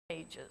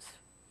pages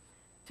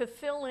to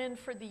fill in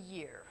for the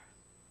year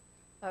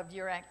of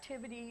your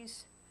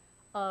activities,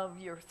 of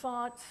your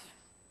thoughts,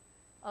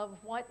 of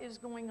what is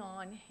going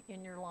on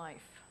in your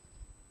life.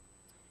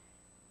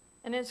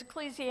 And as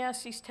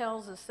Ecclesiastes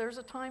tells us, there's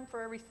a time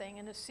for everything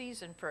and a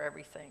season for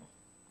everything.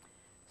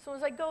 So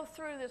as I go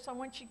through this, I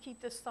want you to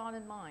keep this thought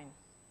in mind.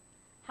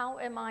 How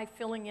am I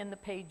filling in the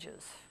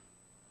pages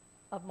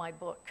of my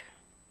book?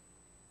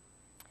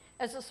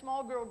 As a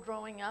small girl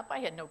growing up, I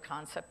had no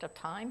concept of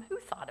time. Who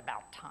thought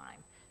about time?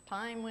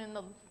 Time when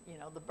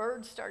the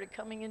birds started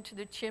coming into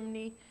the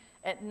chimney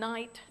at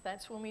night,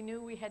 that's when we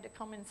knew we had to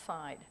come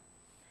inside.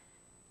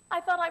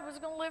 I thought I was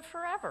going to live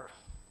forever,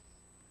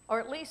 or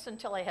at least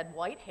until I had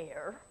white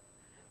hair,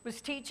 was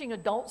teaching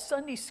adult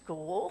Sunday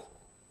school,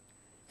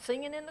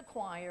 singing in the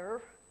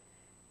choir,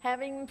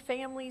 having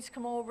families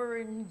come over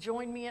and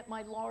join me at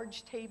my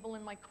large table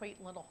in my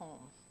quaint little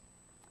home.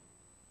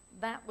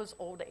 That was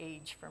old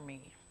age for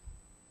me.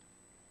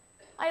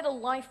 I had a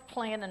life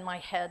plan in my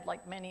head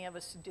like many of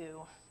us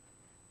do.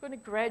 I'm going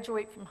to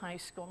graduate from high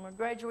school, I'm going to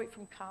graduate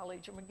from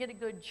college, I'm going to get a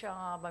good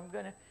job, I'm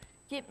going to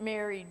get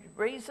married,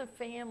 raise a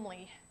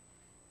family,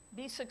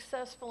 be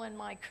successful in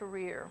my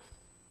career,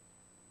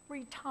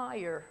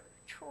 retire,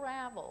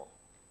 travel.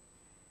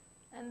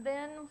 And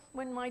then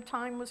when my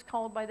time was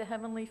called by the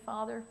Heavenly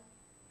Father,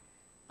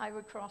 I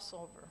would cross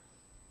over.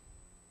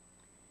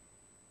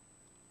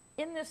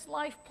 In this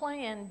life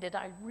plan, did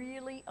I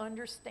really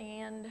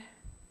understand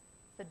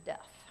the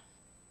death?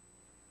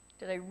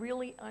 Did I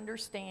really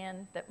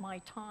understand that my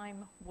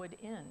time would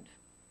end?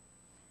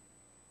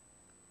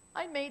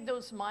 I made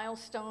those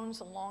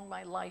milestones along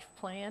my life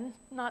plan,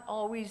 not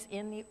always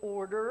in the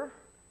order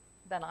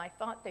that I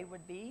thought they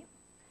would be,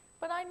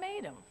 but I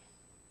made them.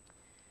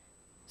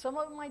 Some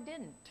of them I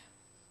didn't.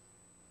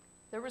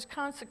 There was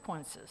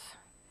consequences.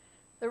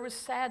 There was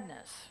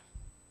sadness.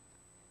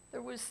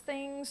 There was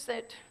things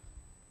that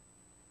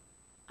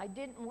I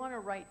didn't want to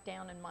write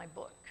down in my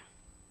book.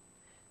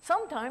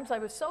 Sometimes I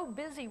was so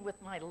busy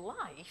with my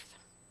life,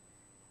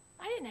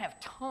 I didn't have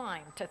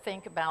time to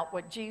think about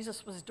what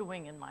Jesus was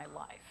doing in my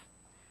life.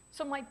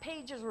 So my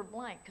pages were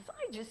blank because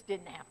I just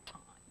didn't have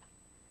time.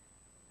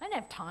 I didn't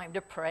have time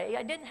to pray.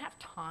 I didn't have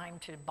time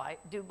to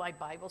do my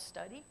Bible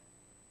study.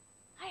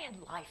 I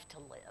had life to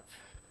live.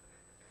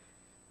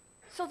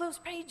 So those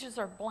pages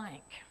are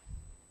blank.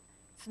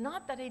 It's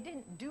not that I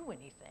didn't do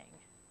anything.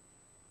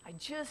 I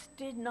just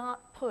did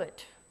not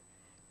put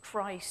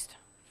Christ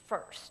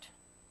first.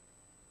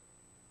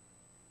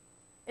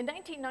 In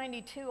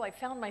 1992, I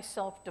found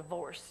myself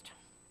divorced.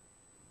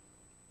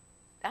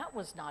 That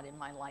was not in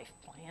my life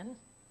plan.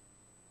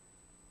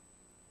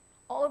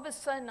 All of a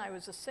sudden, I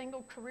was a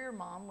single career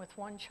mom with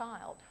one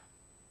child.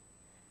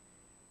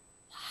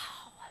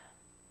 Wow.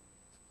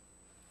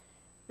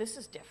 This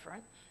is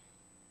different.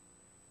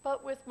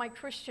 But with my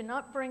Christian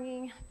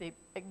upbringing, the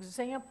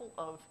example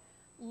of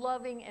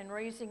loving and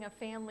raising a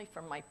family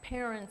from my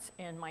parents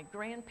and my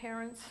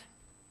grandparents,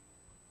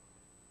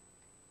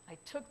 I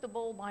took the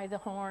bull by the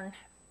horn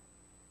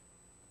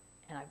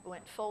and I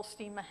went full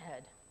steam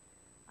ahead.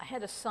 I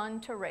had a son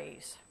to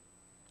raise,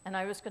 and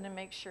I was going to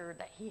make sure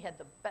that he had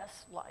the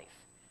best life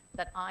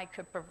that I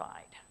could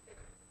provide.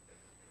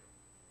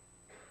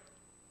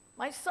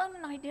 My son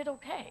and I did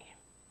okay.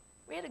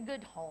 We had a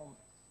good home.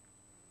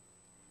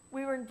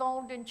 We were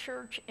involved in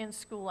church and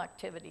school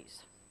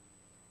activities.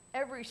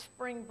 Every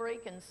spring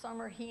break and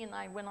summer, he and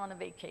I went on a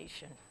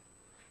vacation.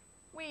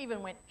 We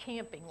even went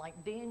camping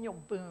like Daniel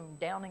Boone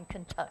down in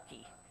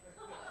Kentucky.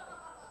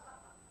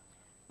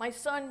 My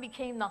son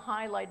became the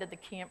highlight of the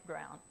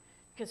campground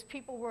because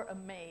people were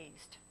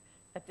amazed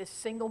that this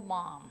single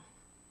mom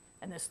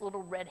and this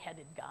little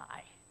red-headed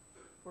guy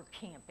were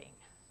camping.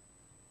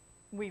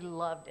 We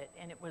loved it,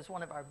 and it was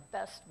one of our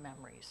best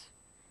memories.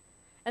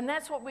 And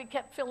that's what we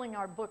kept filling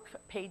our book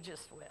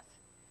pages with,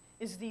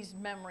 is these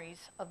memories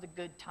of the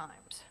good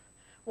times.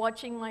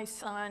 Watching my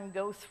son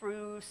go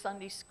through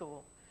Sunday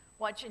school,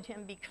 watching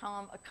him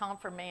become a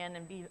confirmand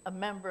and be a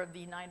member of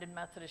the United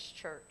Methodist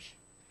Church,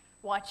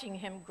 watching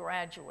him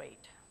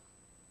graduate.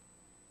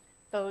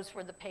 Those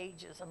were the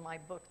pages of my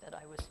book that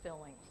I was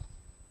filling.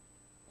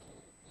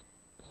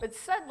 But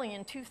suddenly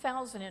in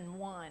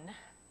 2001,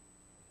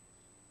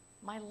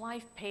 my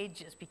life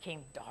pages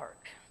became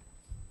dark.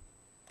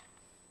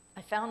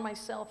 I found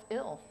myself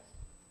ill,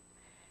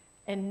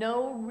 and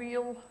no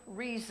real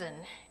reason,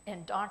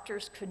 and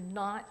doctors could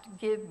not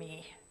give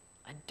me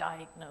a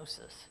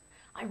diagnosis.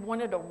 I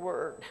wanted a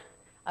word.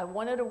 I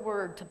wanted a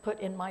word to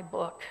put in my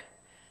book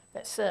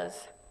that says,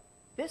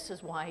 this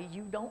is why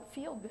you don't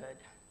feel good.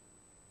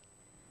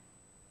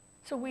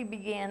 So we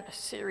began a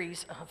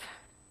series of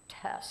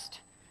tests,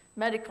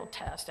 medical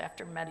test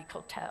after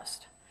medical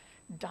test,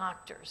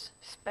 doctors,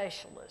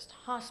 specialists,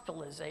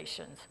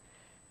 hospitalizations,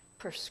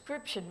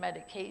 prescription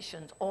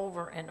medications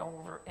over and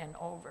over and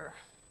over.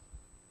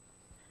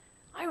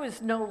 I was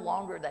no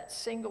longer that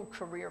single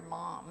career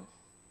mom,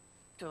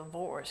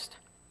 divorced.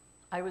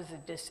 I was a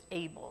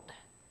disabled,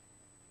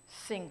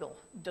 single,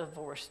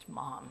 divorced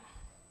mom.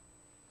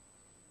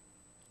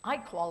 I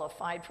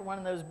qualified for one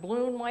of those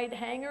blue and white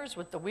hangers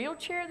with the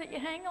wheelchair that you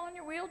hang on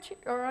your wheelchair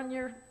or on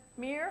your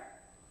mirror.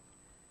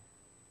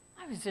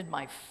 I was in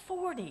my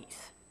 40s.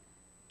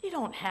 You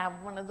don't have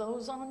one of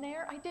those on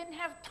there. I didn't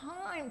have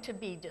time to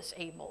be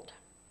disabled.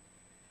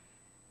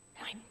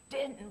 I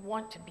didn't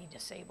want to be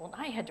disabled.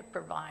 I had to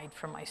provide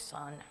for my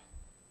son.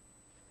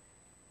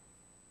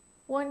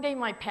 One day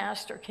my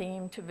pastor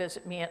came to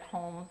visit me at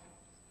home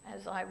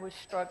as I was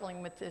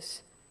struggling with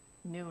this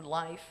new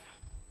life.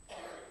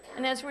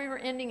 And as we were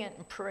ending it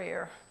in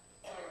prayer,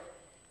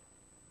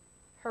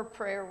 her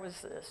prayer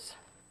was this: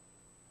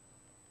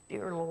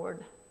 "Dear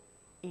Lord,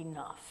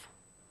 enough."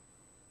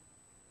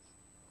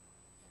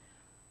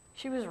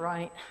 She was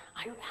right.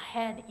 I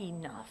had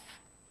enough.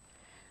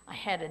 I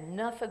had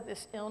enough of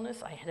this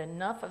illness. I had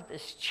enough of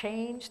this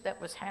change that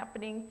was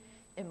happening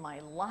in my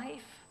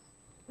life.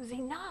 It was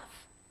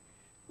enough.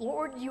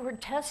 Lord, you were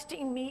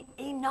testing me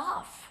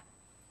enough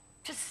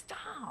to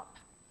stop.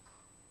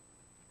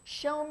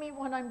 Show me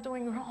what I'm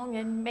doing wrong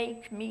and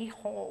make me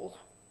whole.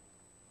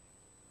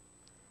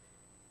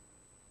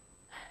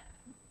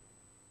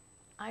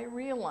 I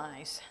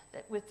realize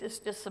that with this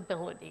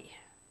disability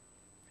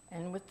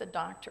and with the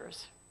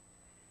doctors,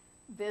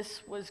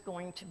 this was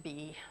going to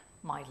be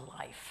my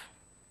life.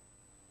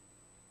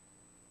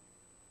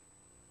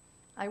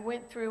 I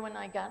went through and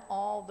I got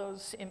all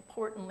those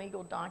important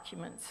legal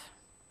documents.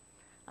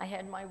 I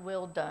had my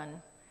will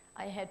done.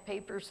 I had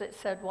papers that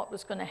said what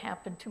was going to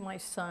happen to my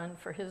son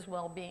for his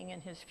well-being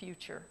and his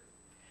future.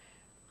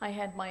 I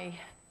had my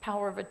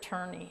power of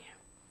attorney.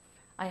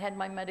 I had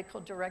my medical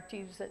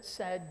directives that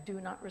said,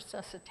 do not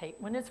resuscitate.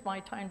 When it's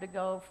my time to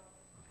go,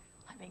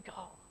 let me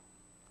go.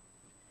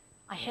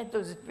 I had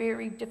those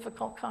very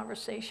difficult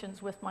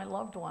conversations with my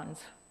loved ones,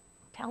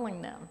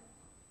 telling them,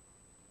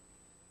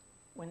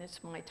 when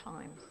it's my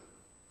time,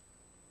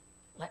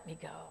 let me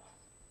go.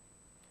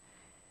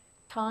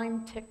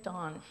 Time ticked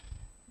on.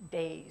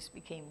 Days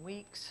became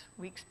weeks,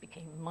 weeks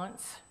became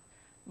months,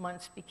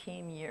 months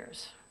became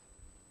years.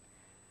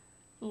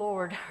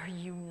 Lord, are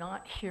you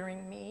not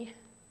hearing me?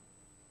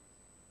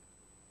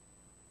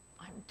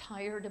 I'm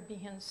tired of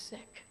being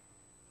sick.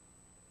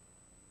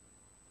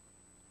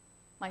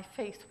 My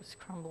faith was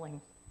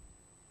crumbling.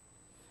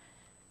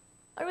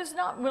 I was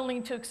not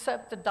willing to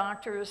accept the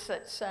doctors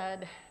that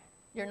said,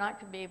 you're not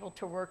going to be able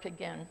to work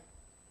again.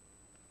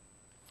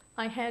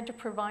 I had to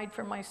provide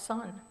for my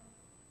son.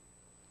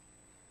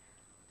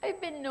 I've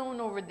been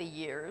known over the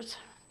years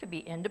to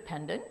be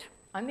independent.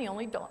 I'm the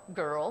only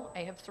girl. I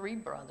have 3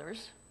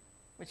 brothers,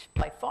 which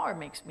by far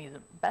makes me the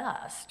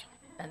best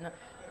and the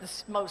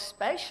most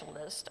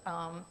specialist.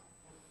 I'm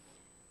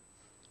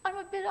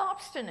a bit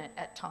obstinate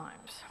at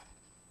times,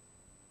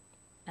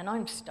 and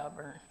I'm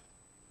stubborn.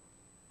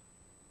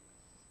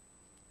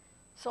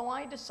 So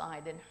I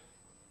decided,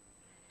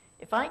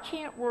 if I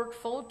can't work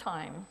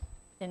full-time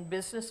in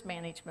business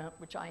management,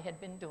 which I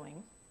had been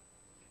doing,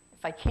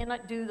 if I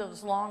cannot do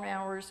those long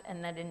hours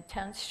and that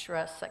intense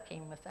stress that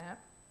came with that,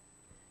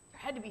 there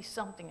had to be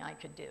something I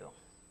could do.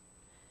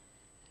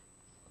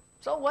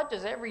 So what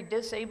does every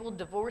disabled,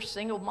 divorced,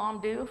 single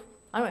mom do?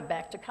 I went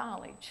back to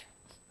college.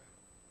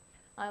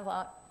 I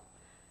thought,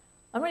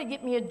 I'm going to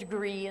get me a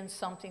degree in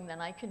something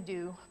that I can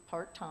do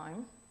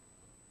part-time.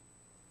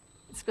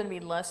 It's going to be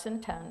less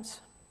intense.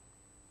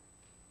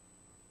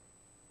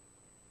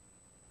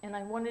 And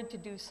I wanted to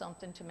do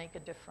something to make a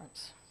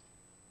difference.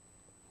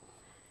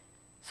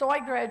 So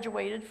I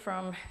graduated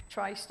from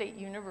Tri-State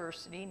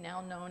University, now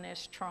known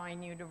as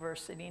Trine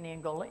University in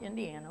Angola,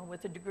 Indiana,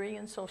 with a degree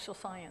in social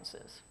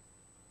sciences.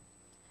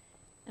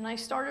 And I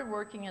started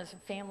working as a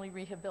family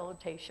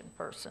rehabilitation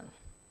person.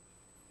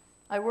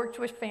 I worked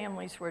with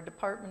families where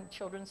Department of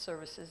Children's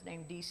Services,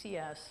 named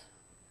DCS,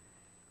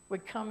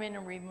 would come in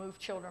and remove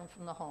children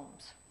from the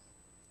homes.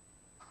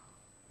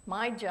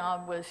 My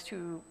job was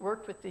to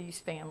work with these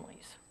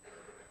families,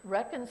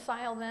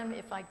 reconcile them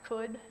if I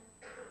could,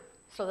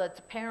 so that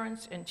the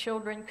parents and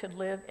children could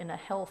live in a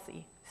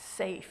healthy,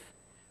 safe,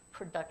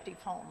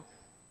 productive home.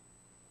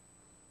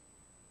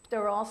 There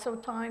were also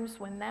times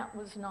when that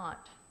was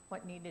not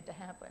what needed to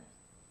happen.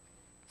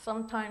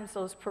 Sometimes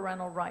those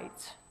parental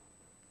rights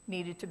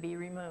needed to be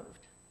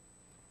removed.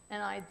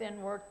 And I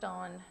then worked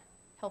on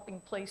helping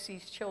place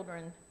these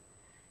children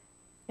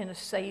in a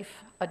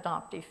safe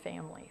adoptive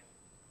family.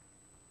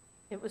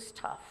 It was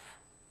tough.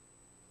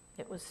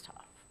 It was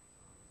tough.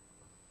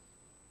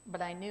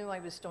 But I knew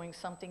I was doing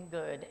something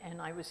good, and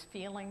I was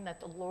feeling that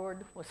the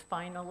Lord was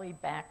finally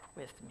back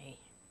with me.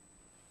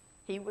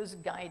 He was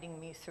guiding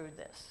me through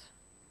this.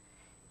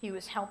 He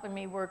was helping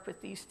me work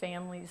with these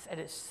families. It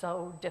is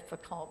so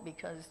difficult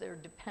because they're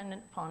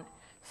dependent upon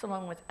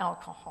someone with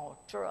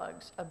alcohol,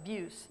 drugs,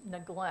 abuse,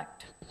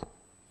 neglect,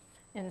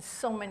 and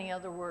so many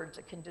other words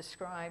that can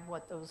describe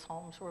what those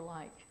homes were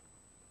like.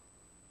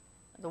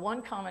 The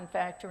one common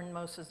factor in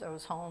most of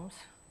those homes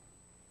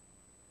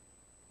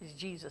is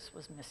Jesus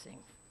was missing.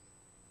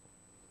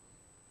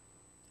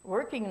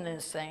 Working in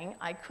this thing,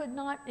 I could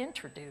not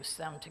introduce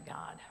them to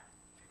God,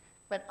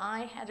 but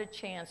I had a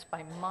chance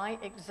by my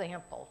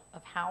example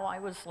of how I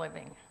was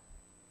living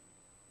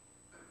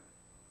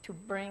to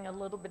bring a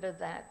little bit of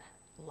that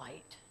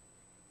light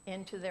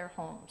into their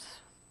homes.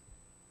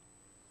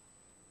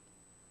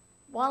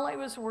 While I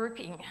was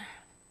working,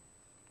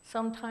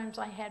 sometimes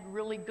I had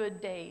really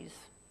good days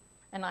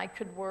and I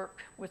could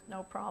work with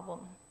no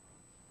problem.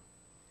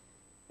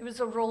 It was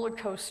a roller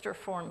coaster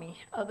for me.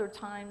 Other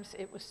times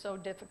it was so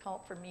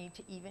difficult for me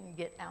to even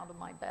get out of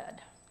my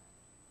bed.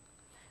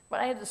 But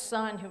I had a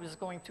son who was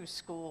going through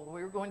school.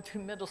 We were going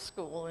through middle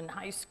school and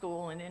high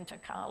school and into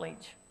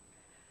college.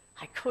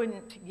 I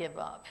couldn't give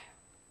up,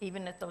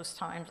 even at those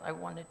times I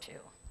wanted to.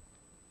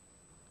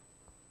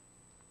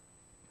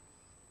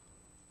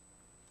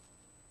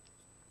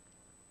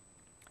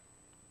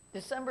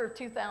 December of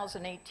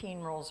 2018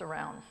 rolls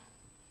around.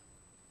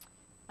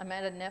 I'm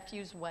at a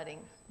nephew's wedding.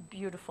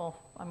 Beautiful.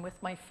 I'm with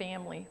my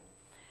family.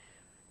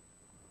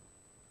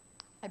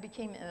 I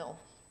became ill,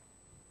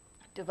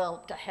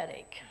 developed a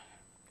headache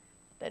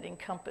that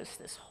encompassed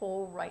this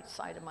whole right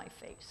side of my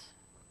face.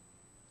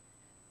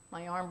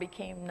 My arm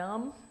became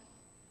numb.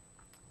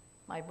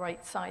 My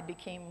right side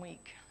became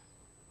weak.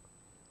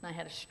 And I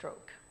had a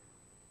stroke.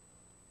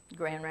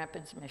 Grand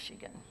Rapids,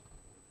 Michigan.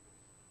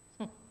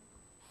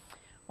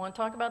 Want to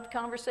talk about the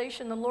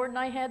conversation the Lord and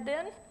I had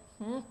then?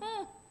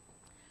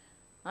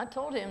 I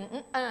told him,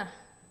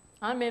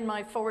 I'm in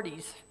my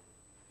 40s.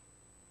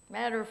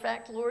 Matter of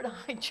fact, Lord,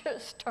 I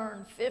just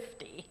turned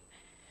 50.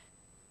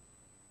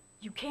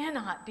 You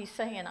cannot be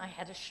saying I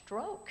had a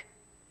stroke.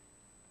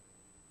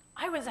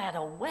 I was at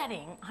a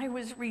wedding. I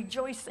was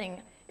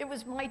rejoicing. It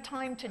was my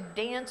time to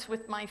dance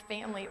with my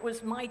family. It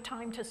was my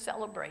time to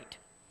celebrate.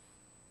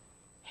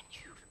 And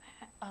you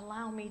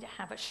allow me to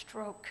have a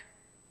stroke.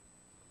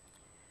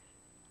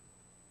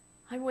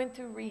 I went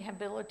through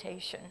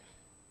rehabilitation.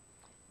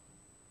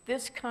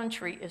 This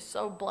country is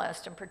so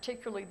blessed, and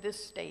particularly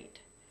this state,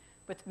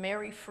 with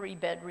Mary Free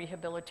Bed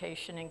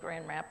Rehabilitation in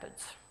Grand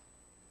Rapids,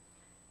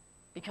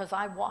 because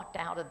I walked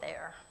out of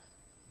there.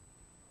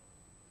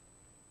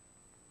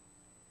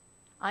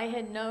 I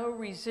had no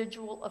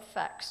residual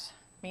effects,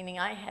 meaning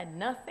I had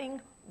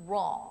nothing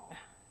wrong,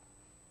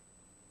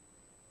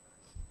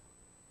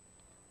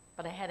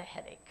 but I had a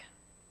headache,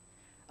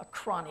 a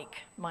chronic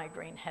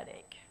migraine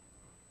headache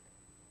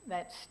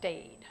that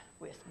stayed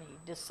with me,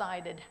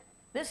 decided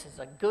this is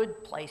a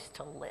good place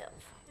to live.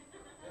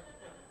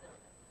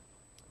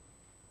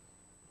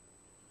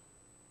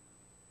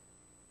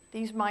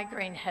 These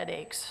migraine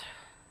headaches,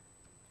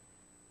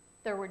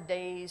 there were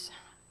days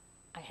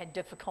I had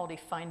difficulty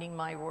finding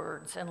my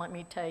words, and let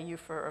me tell you,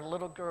 for a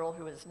little girl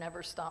who has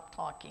never stopped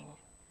talking,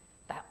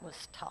 that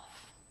was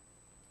tough.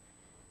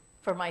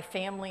 For my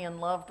family and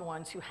loved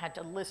ones who had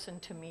to listen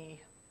to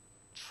me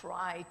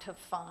try to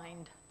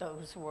find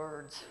those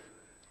words.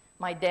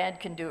 My dad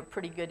can do a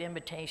pretty good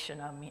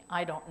imitation of me.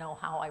 I don't know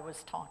how I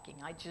was talking.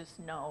 I just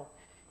know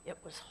it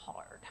was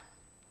hard.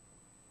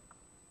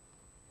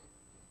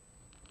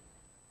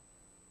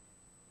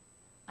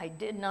 I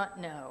did not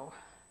know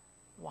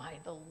why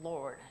the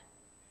Lord,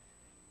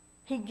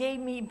 He gave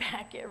me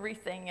back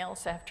everything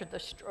else after the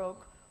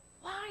stroke.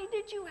 Why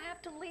did you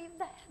have to leave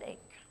the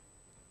headache?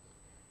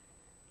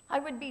 I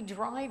would be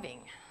driving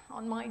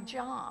on my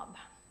job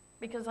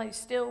because I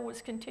still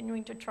was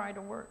continuing to try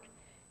to work,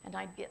 and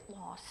I'd get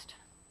lost.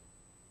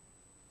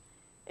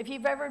 If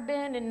you've ever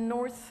been in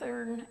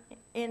northern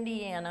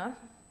Indiana,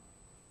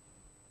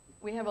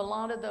 we have a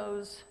lot of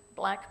those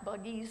black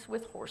buggies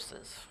with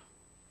horses.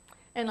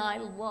 And I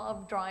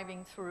love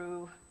driving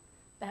through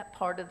that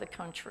part of the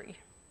country.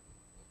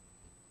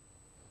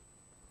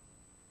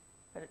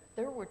 But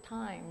there were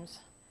times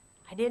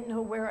I didn't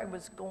know where I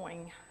was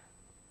going.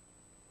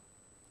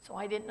 So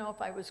I didn't know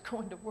if I was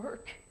going to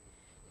work,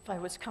 if I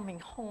was coming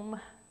home.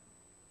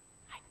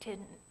 I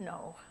didn't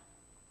know.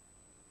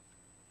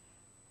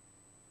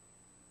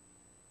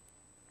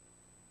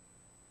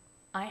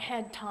 I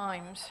had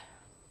times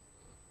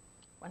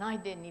when I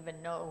didn't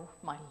even know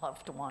my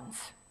loved ones,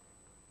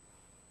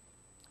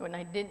 when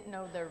I didn't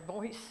know their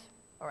voice,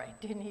 or I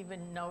didn't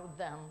even know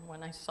them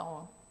when I saw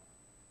them.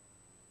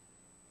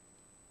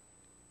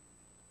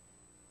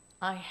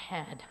 I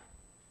had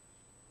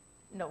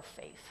no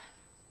faith.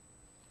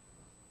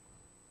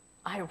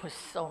 I was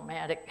so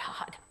mad at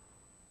God.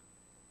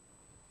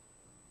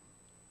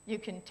 You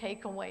can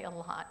take away a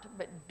lot,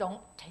 but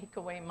don't take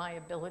away my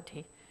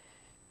ability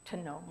to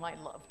know my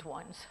loved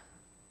ones.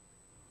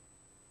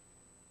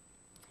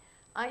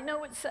 I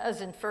know it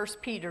says in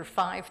 1 Peter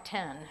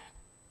 5:10,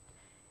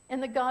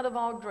 "And the God of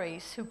all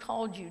grace, who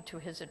called you to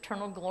his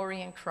eternal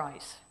glory in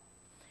Christ,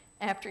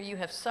 after you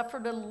have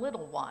suffered a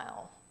little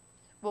while,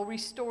 will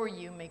restore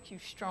you, make you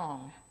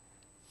strong,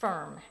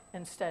 firm,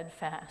 and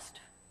steadfast."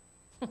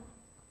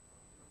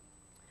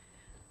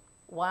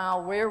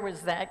 Wow, where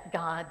was that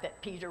God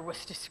that Peter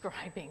was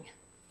describing?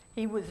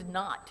 He was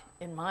not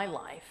in my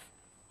life.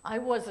 I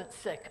wasn't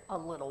sick a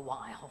little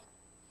while.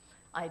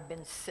 I'd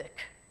been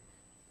sick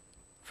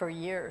for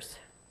years.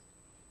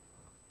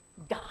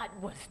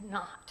 God was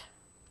not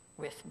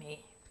with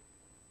me.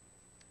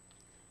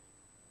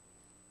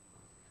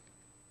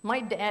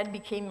 My dad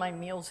became my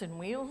Meals and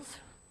Wheels.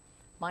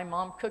 My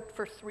mom cooked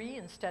for 3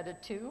 instead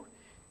of 2.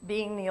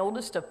 Being the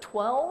oldest of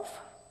 12,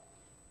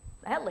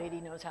 that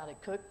lady knows how to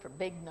cook for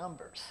big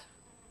numbers.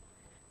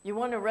 You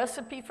want a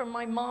recipe from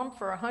my mom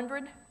for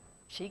 100?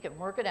 She can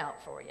work it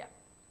out for you.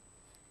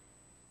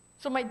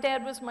 So my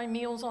dad was my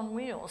Meals on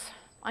Wheels.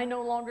 I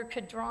no longer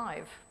could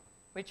drive,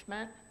 which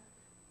meant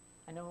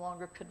I no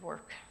longer could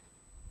work.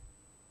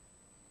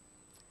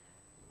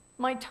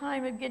 My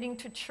time of getting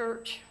to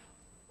church,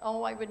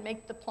 I would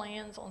make the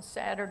plans on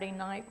Saturday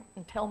night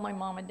and tell my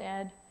mom and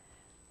dad,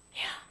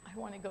 yeah, I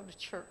want to go to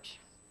church.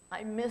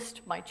 I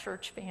missed my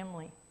church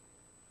family.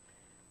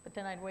 But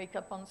then I'd wake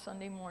up on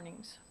Sunday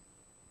mornings,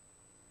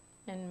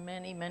 and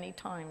many, many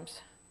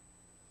times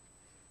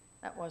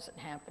that wasn't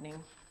happening.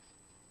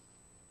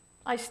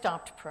 I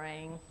stopped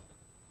praying.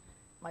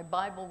 My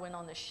Bible went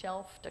on the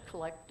shelf to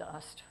collect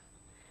dust.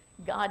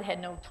 God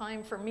had no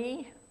time for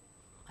me.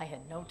 I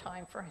had no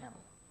time for him.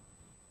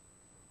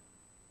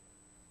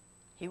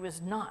 He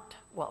was not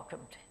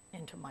welcomed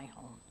into my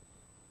home.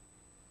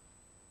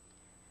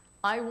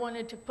 I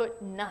wanted to put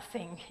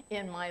nothing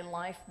in my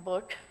life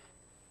book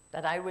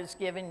that I was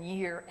given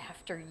year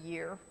after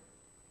year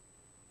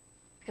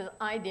because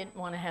I didn't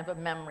want to have a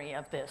memory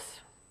of this.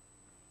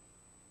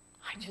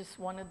 I just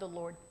wanted the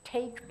Lord to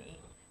take me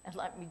and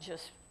let me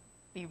just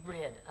be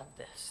rid of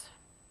this.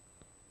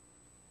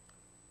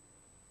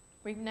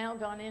 We've now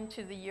gone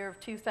into the year of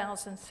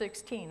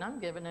 2016. I'm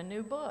given a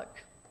new book.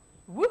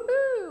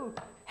 Woohoo!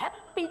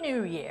 Happy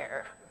New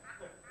Year!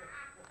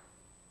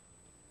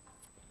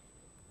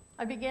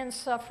 I began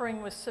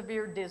suffering with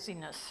severe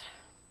dizziness.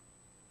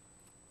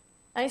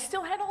 I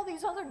still had all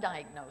these other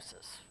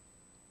diagnoses.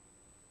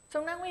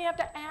 So now we have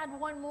to add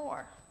one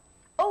more.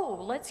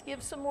 Let's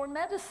give some more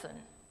medicine.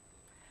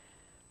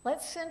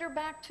 Let's send her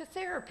back to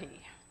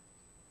therapy.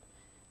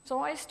 So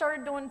I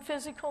started doing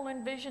physical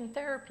and vision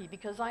therapy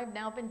because I've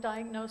now been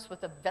diagnosed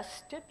with a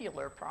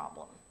vestibular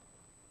problem.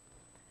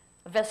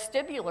 A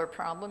vestibular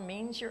problem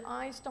means your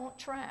eyes don't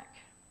track,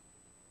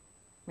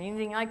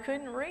 meaning I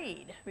couldn't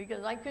read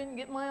because I couldn't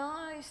get my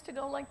eyes to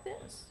go like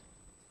this.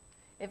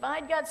 If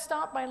I'd got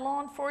stopped by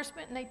law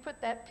enforcement and they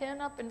put that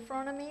pin up in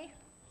front of me,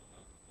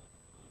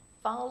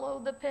 follow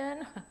the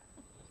pin,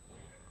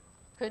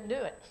 couldn't do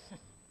it.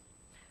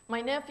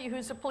 My nephew,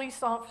 who's a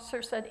police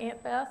officer, said,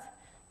 Aunt Beth,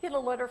 get a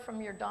letter from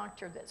your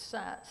doctor that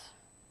says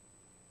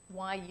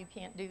why you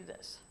can't do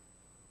this.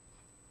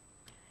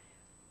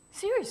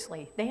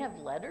 Seriously, they have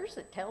letters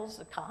that tells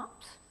the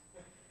cops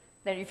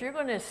that if you're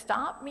going to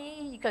stop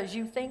me because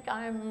you think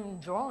I'm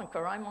drunk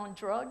or I'm on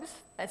drugs,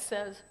 that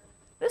says,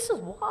 this is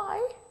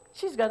why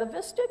she's got a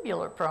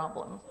vestibular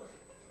problem.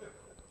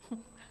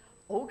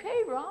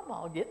 Okay, Rob,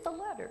 I'll get the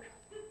letter.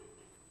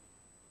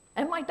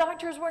 And my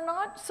doctors were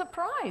not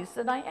surprised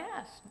that I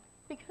asked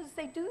because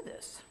they do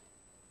this.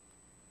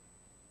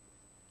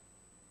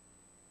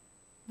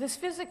 This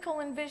physical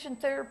and vision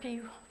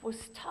therapy was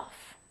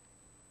tough.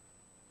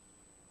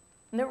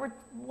 And there were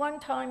one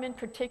time in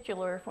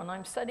particular when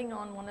I'm sitting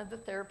on one of the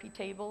therapy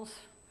tables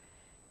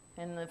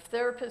and the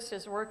therapist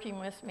is working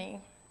with me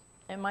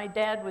and my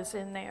dad was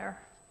in there.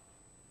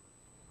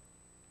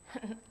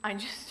 And I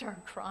just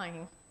started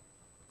crying.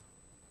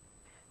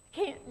 I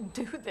can't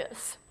do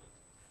this.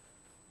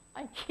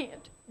 I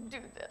can't do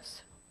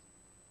this.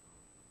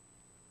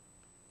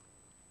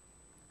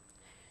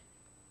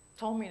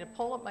 Told me to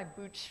pull up my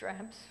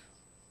bootstraps.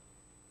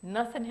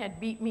 Nothing had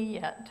beat me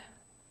yet.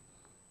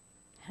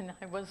 And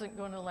I wasn't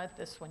going to let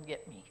this one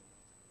get me.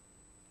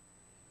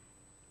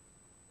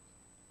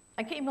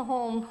 I came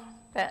home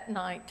that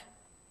night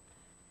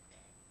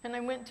and I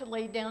went to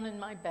lay down in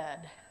my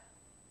bed.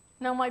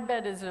 Now my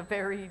bed is a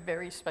very,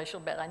 very special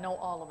bed. I know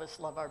all of us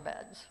love our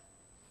beds.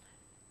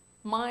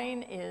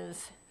 Mine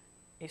is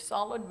a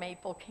solid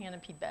maple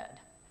canopy bed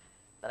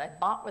that I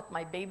bought with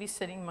my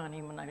babysitting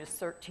money when I was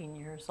 13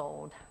 years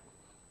old.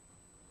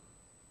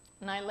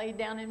 And I lay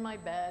down in my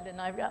bed and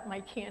I've got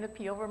my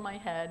canopy over my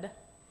head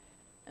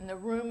and the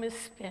room is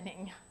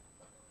spinning.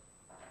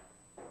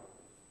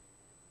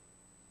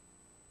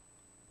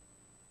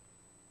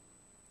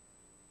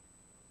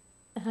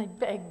 And I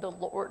begged the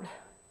Lord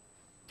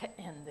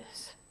to end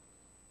this.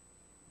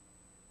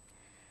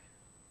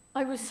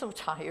 I was so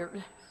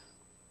tired.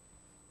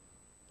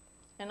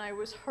 And I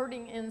was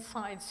hurting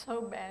inside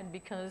so bad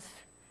because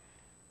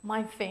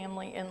my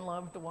family and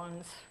loved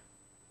ones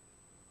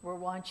were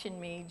watching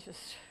me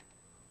just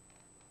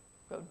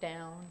go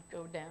down,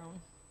 go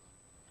down.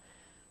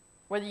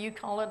 Whether you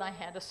call it I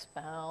had a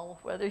spell,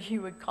 whether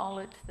you would call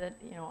it that,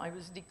 I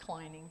was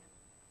declining.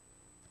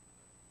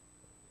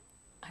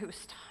 I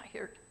was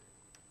tired.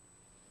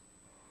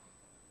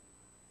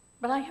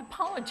 But I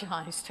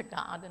apologized to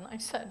God and I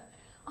said,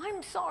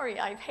 I'm sorry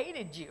I've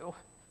hated you.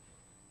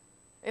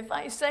 If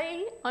I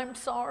say I'm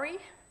sorry,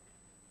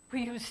 will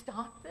you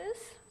stop this?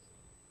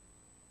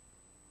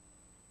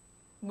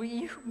 Will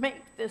you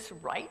make this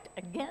right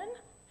again?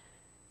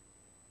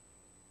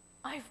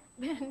 I've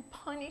been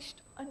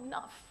punished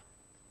enough.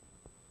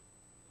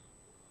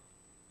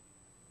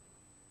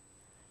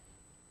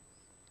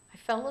 I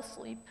fell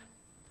asleep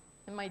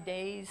and my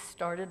days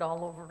started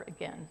all over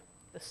again,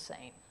 the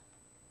same.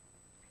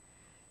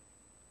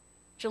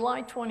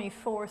 July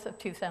 24th of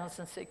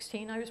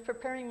 2016, I was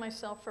preparing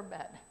myself for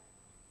bed.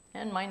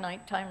 And my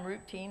nighttime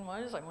routine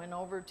was I went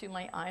over to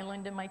my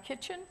island in my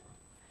kitchen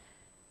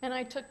and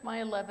I took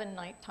my 11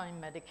 nighttime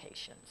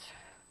medications,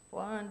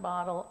 one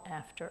bottle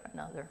after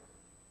another.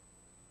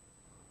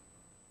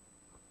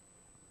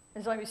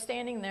 As I was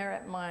standing there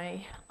at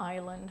my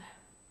island,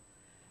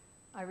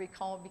 I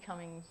recall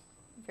becoming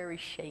very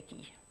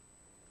shaky.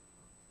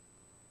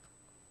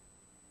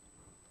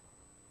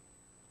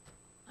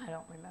 I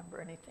don't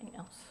remember anything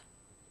else.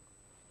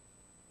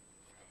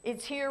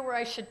 It's here where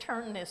I should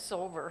turn this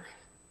over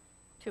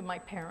to my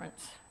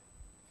parents.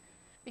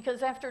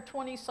 Because after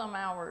 20 some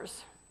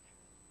hours,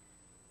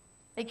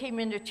 they came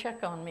in to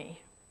check on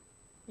me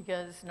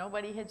because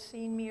nobody had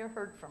seen me or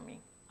heard from me.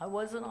 I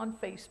wasn't on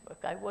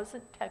Facebook. I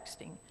wasn't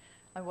texting.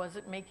 I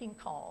wasn't making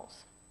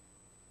calls.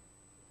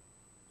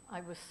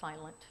 I was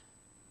silent.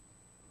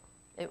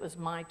 It was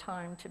my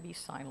time to be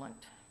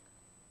silent.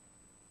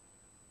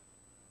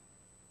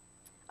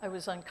 I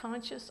was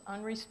unconscious,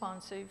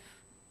 unresponsive,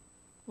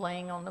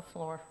 laying on the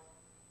floor.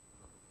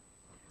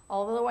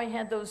 Although I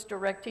had those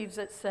directives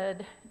that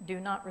said, do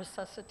not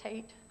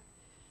resuscitate,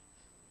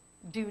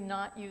 do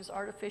not use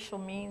artificial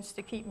means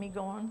to keep me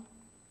going,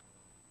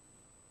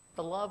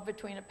 the love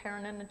between a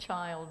parent and a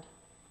child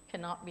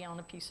cannot be on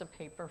a piece of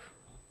paper.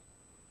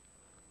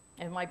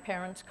 And my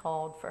parents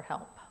called for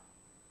help.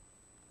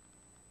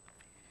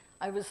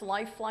 I was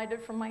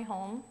life-flighted from my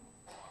home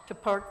to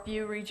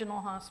Parkview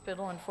Regional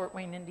Hospital in Fort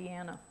Wayne,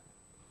 Indiana.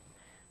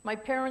 My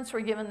parents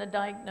were given the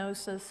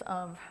diagnosis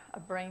of a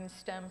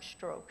brainstem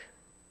stroke.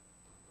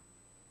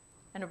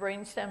 And a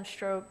brainstem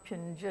stroke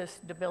can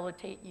just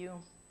debilitate you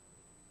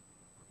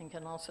and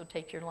can also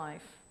take your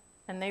life.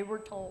 And they were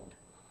told,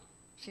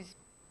 she's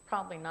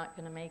probably not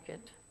going to make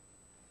it.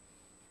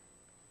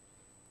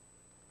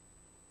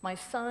 My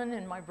son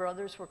and my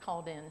brothers were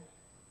called in.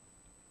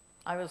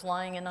 I was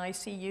lying in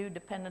ICU,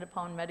 dependent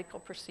upon medical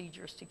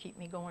procedures to keep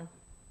me going.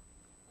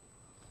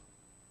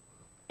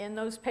 In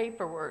those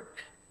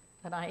paperwork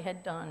that I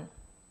had done,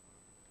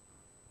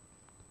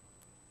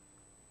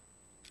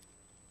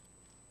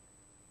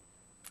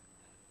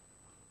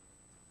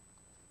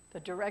 the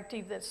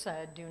directive that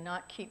said, do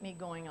not keep me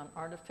going on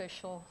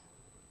artificial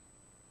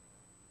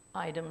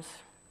items.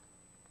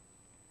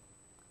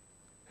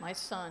 My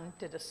son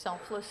did a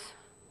selfless,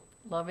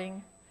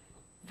 loving,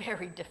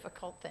 very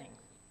difficult thing.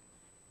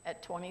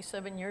 At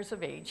 27 years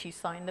of age, he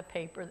signed the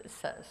paper that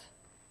says,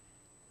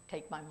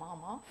 take my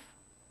mom off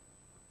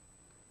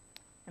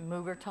and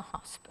move her to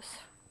hospice.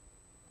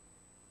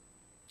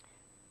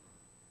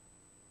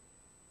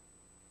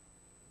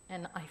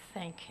 And I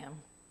thank him,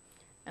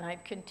 and I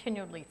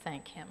continually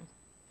thank him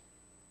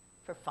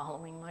for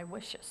following my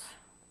wishes.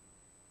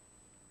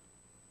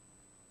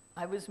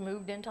 I was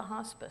moved into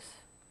hospice,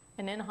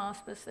 and in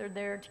hospice, they're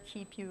there to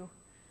keep you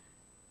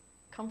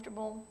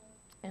comfortable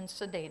and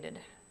sedated.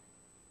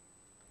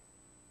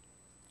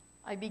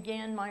 I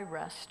began my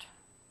rest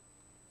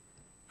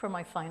for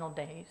my final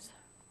days.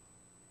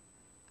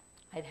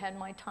 I'd had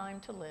my time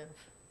to live,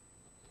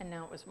 and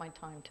now it was my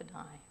time to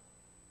die.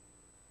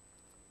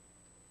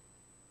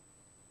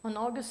 On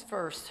August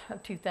 1st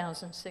of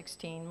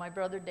 2016, my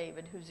brother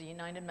David, who's a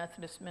United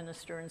Methodist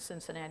minister in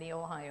Cincinnati,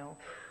 Ohio,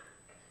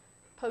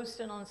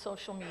 posted on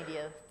social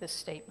media this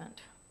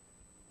statement.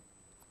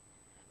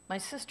 My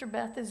sister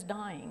Beth is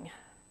dying.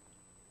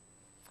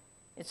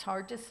 It's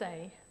hard to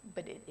say,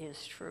 but it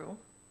is true.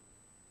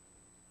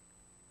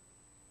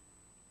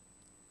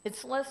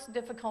 It's less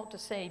difficult to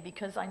say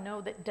because I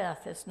know that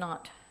death is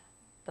not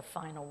the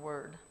final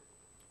word.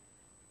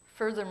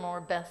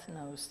 Furthermore, Beth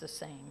knows the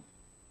same.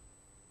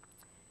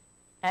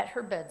 At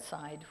her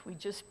bedside, we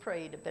just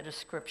prayed a bit of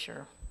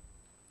scripture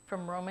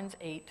from Romans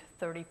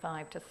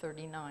 8:35 to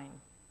 39.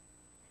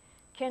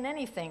 Can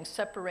anything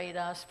separate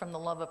us from the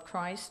love of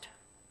Christ?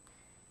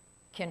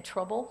 Can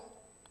trouble,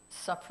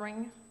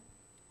 suffering,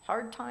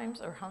 hard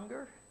times or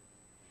hunger,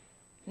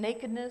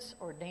 nakedness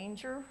or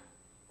danger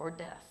or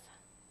death?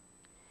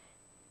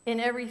 In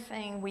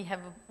everything, we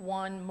have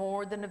won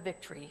more than a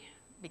victory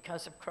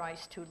because of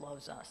Christ who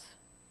loves us.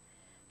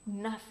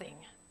 Nothing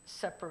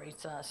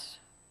separates us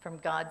from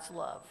God's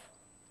love,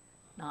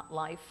 not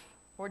life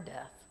or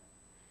death,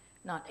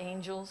 not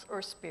angels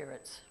or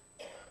spirits,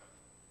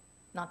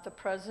 not the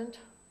present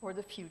or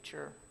the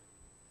future,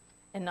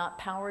 and not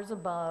powers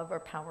above or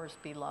powers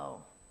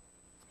below.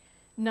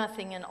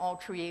 Nothing in all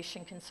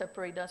creation can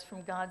separate us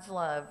from God's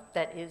love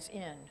that is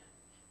in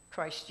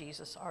Christ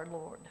Jesus our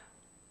Lord.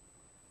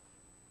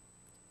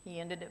 He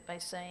ended it by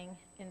saying,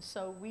 and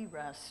so we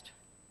rest,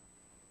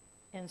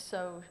 and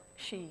so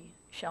she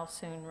shall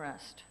soon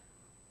rest.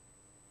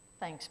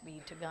 Thanks be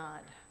to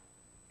God.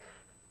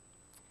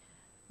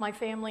 My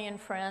family and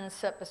friends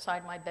sat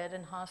beside my bed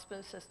in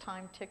hospice as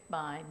time ticked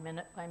by,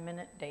 minute by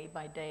minute, day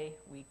by day,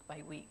 week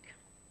by week.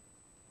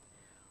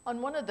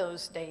 On one of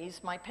those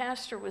days, my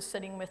pastor was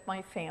sitting with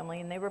my family,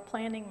 and they were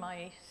planning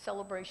my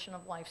celebration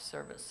of life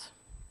service.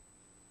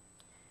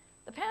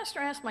 The pastor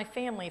asked my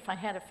family if I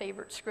had a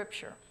favorite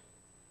scripture.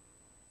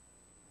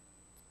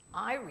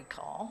 I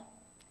recall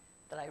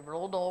that I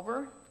rolled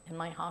over in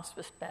my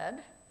hospice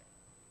bed,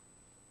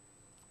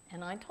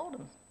 and I told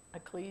him,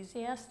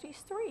 Ecclesiastes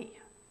 3.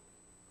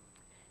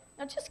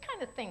 Now just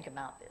kind of think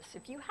about this.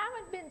 If you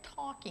haven't been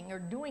talking or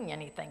doing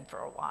anything for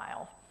a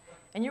while,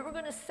 and you were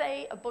going to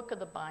say a book of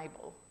the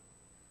Bible,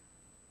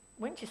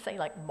 wouldn't you say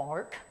like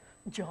Mark,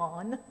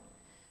 John,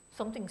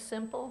 something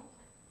simple?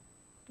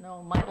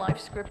 No, my life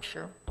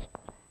scripture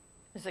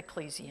is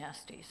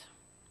Ecclesiastes.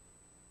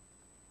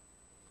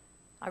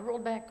 I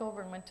rolled back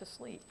over and went to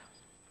sleep.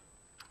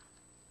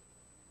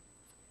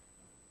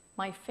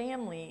 My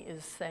family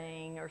is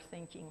saying or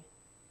thinking,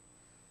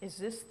 is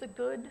this the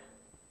good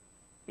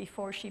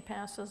before she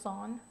passes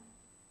on?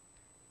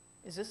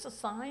 Is this a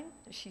sign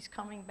that she's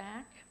coming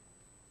back?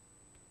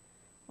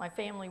 My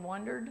family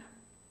wondered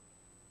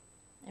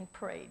and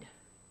prayed.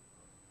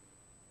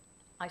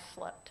 I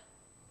slept.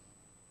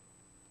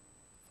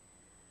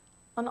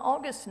 On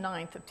August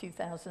 9th of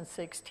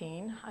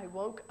 2016, I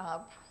woke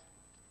up.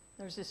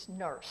 There's this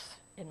nurse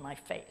in my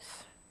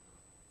face.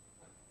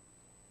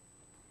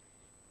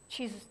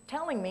 She's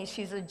telling me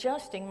she's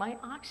adjusting my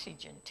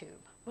oxygen tube.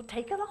 Well,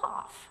 take it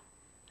off.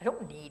 I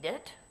don't need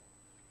it.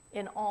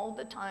 In all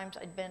the times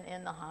I'd been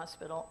in the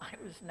hospital, I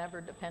was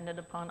never dependent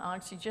upon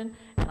oxygen,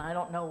 and I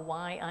don't know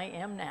why I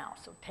am now,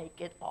 so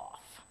take it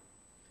off.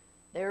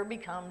 There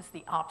becomes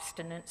the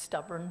obstinate,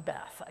 stubborn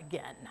Beth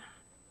again.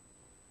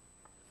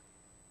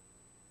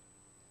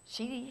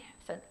 She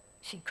said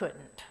she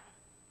couldn't.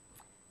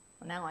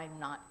 Well, now I'm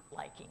not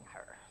liking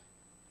her.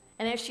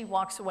 And as she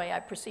walks away, I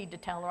proceed to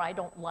tell her I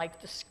don't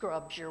like the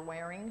scrubs you're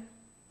wearing.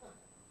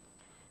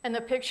 And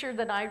the picture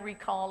that I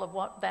recall of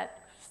what that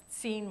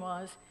scene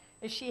was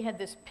is she had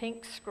this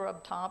pink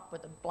scrub top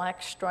with a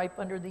black stripe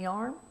under the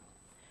arm,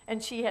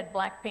 and she had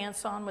black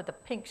pants on with a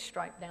pink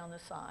stripe down the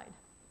side.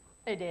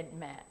 It didn't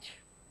match.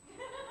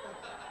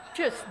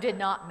 Just did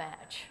not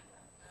match.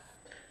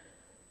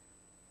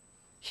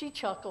 She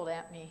chuckled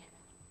at me,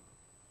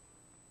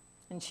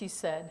 and she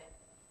said,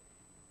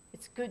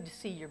 "It's good to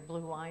see your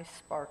blue eyes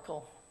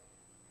sparkle."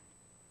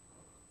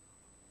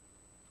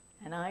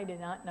 And I did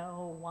not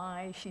know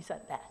why she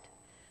said that.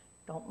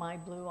 Don't my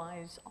blue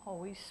eyes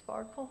always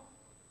sparkle?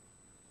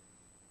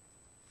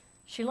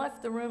 She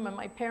left the room and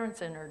my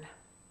parents entered,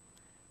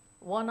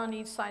 one on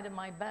each side of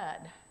my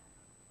bed.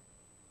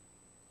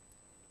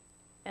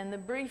 And the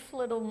brief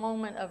little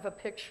moment of a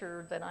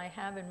picture that I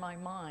have in my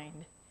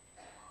mind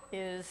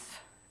is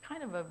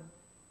kind of a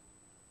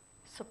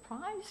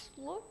surprised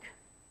look.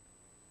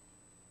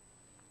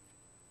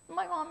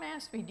 My mom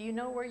asked me, "Do you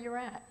know where you're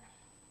at?"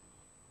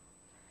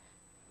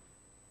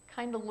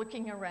 Kind of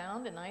looking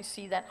around, and I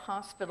see that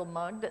hospital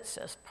mug that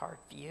says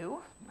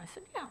Parkview. I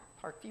said, "Yeah,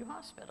 Parkview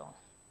Hospital.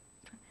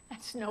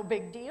 That's no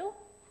big deal."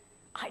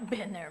 I'd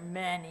been there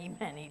many,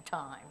 many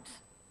times.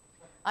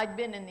 I'd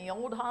been in the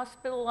old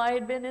hospital, I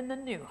had been in the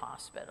new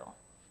hospital.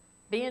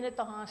 Being at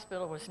the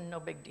hospital was no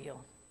big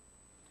deal.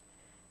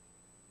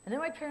 And then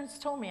my parents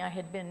told me I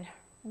had been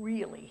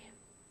really,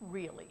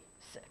 really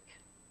sick.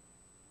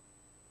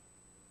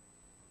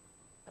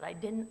 But I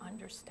didn't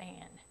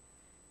understand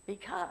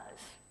because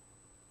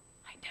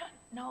I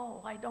don't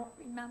know, I don't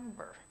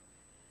remember.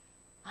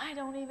 I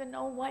don't even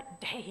know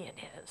what day it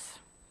is.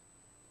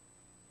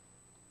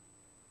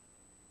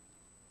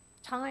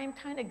 Time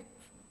kind of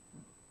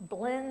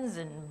blends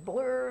and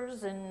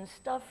blurs and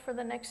stuff for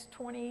the next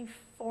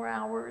 24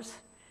 hours.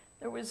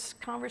 There was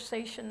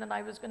conversation that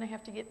I was going to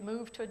have to get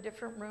moved to a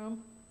different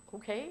room.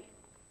 Okay.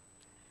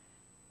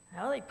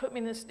 Well, they put me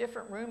in this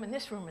different room, and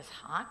this room is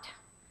hot,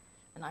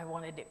 and I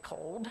wanted it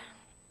cold.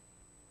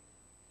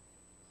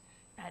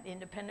 That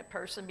independent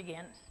person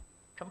began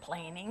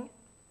complaining.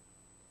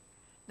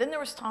 Then there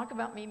was talk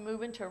about me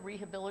moving to a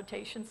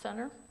rehabilitation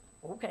center.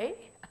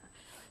 Okay,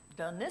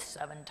 done this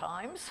 7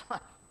 times.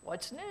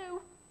 What's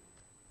new?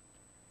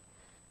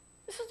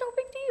 This is no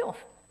big deal.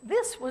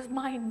 This was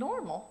my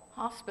normal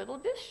hospital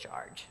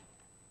discharge.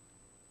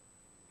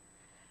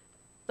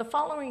 The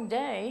following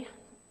day,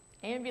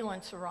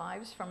 ambulance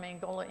arrives from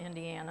Angola,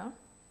 Indiana,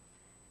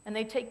 and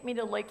they take me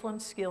to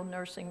Lakeland Skilled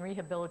Nursing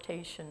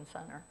Rehabilitation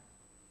Center.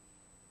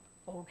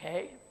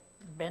 Okay,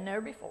 been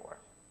there before.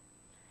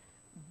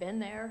 Been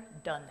there,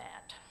 done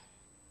that.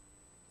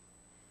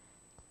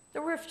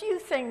 There were a few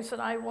things that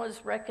I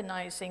was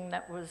recognizing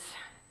that was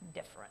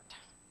different.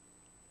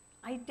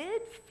 I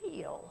did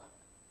feel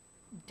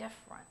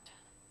different,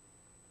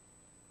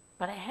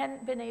 but I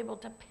hadn't been able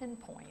to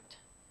pinpoint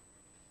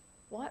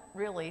what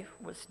really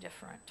was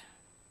different.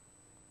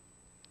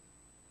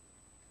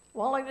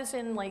 While I was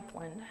in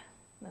Lakeland,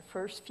 the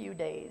first few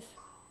days,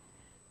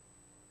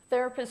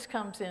 therapist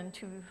comes in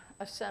to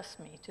assess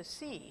me to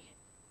see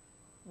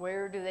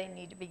where do they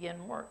need to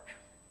begin work.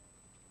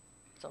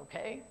 It's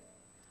okay.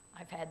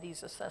 I've had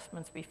these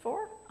assessments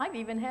before. I've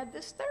even had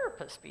this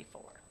therapist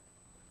before.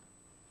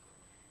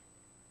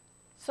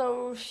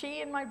 So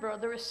she and my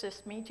brother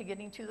assist me to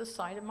getting to the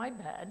side of my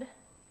bed,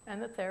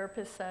 and the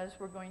therapist says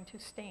we're going to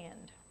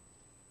stand.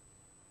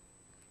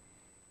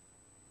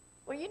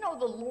 Well, you know,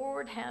 the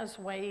Lord has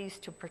ways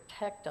to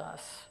protect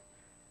us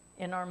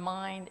in our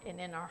mind and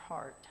in our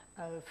heart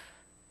of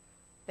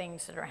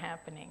things that are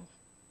happening.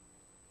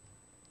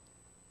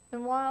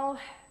 And while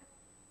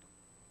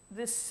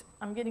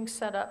I'm getting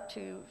set up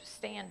to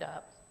stand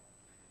up,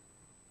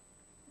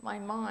 my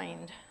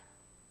mind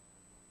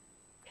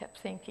kept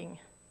thinking,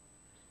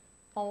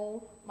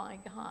 oh my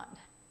God,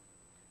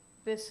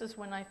 this is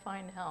when I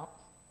find out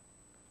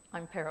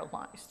I'm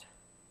paralyzed.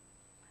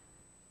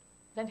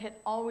 That had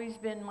always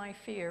been my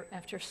fear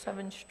after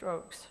 7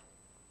 strokes,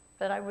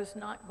 that I was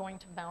not going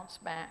to bounce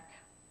back,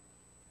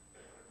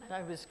 that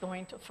I was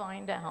going to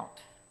find out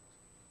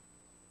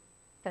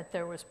that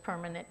there was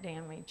permanent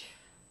damage.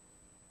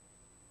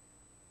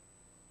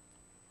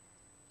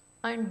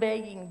 I'm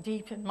begging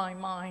deep in my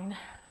mind,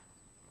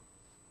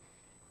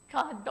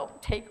 God,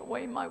 don't take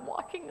away my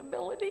walking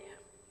ability.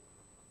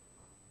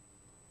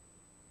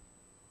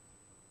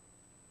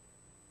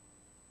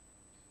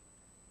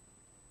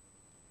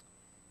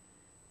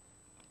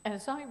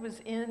 As I was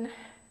in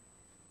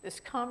this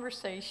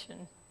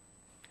conversation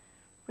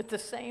with the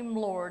same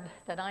Lord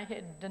that I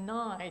had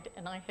denied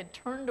and I had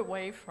turned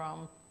away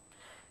from,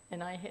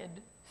 and I had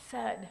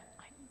said,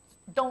 I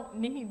don't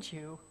need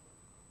you,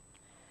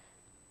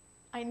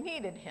 I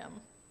needed him.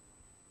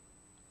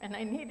 And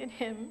I needed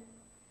him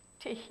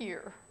to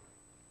hear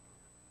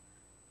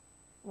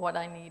what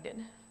I needed.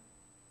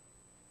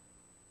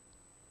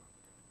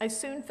 I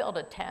soon felt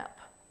a tap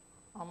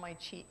on my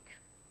cheek.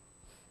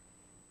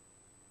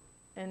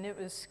 And it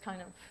was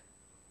kind of,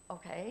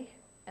 okay.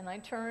 And I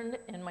turned,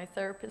 and my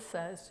therapist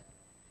says,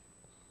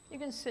 you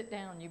can sit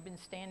down. You've been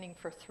standing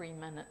for 3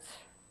 minutes.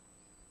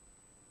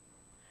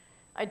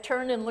 I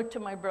turned and looked to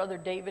my brother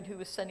David, who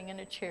was sitting in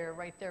a chair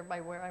right there by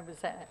where I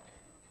was at.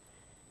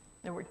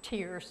 There were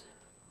tears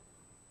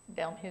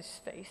down his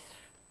face.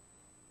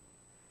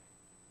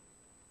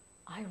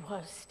 I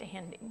was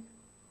standing.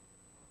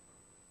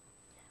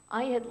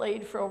 I had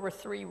laid for over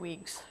 3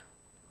 weeks,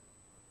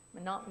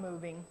 not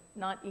moving,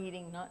 not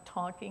eating, not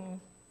talking,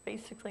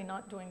 basically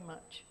not doing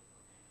much.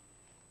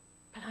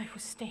 But I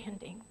was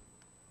standing.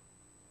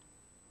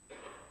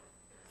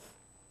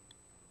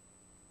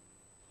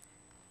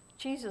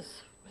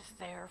 Jesus was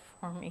there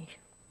for me,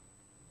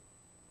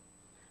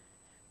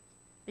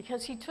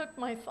 because he took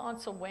my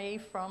thoughts away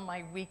from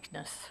my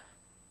weakness.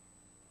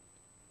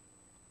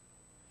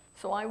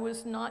 So I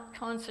was not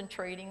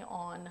concentrating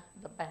on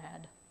the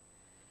bad,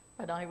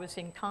 but I was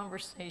in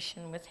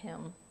conversation with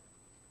him,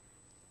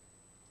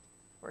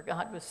 where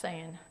God was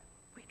saying,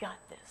 we got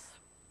this.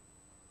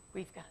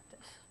 We've got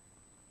this.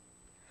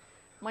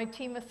 My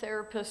team of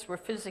therapists were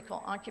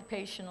physical,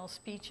 occupational,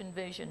 speech, and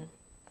vision.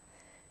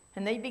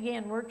 And they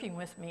began working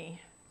with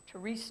me to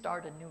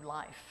restart a new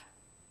life.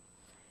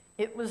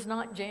 It was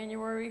not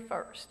January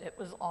 1st, it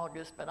was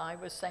August, but I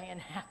was saying,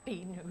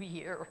 Happy New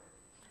Year,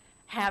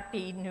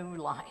 happy new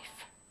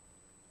life.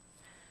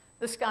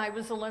 The sky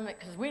was the limit,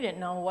 because we didn't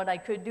know what I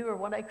could do or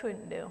what I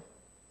couldn't do.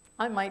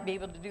 I might be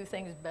able to do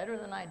things better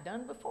than I'd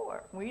done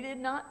before. We did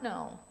not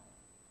know.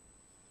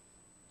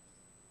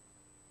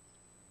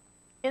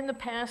 In the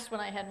past,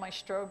 when I had my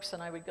strokes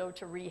and I would go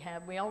to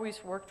rehab, we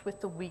always worked with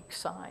the weak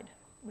side,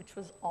 which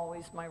was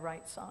always my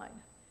right side.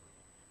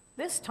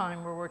 This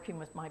time, we're working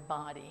with my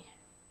body,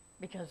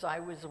 because I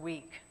was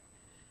weak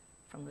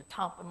from the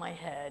top of my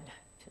head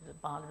to the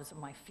bottoms of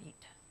my feet.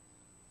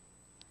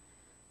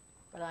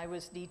 But I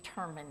was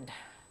determined.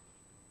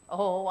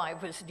 Oh, I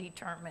was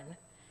determined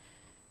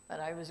that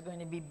I was going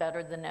to be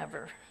better than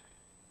ever.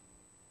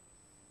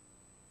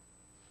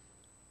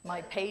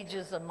 My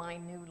pages of my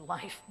new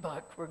life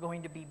book were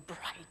going to be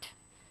bright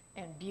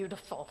and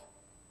beautiful.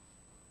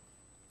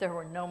 There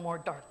were no more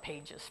dark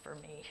pages for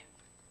me.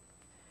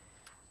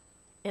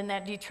 In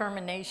that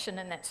determination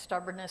and that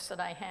stubbornness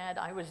that I had,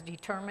 I was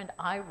determined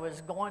I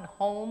was going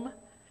home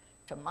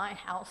to my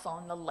house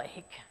on the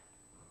lake.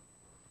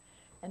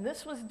 And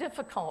this was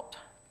difficult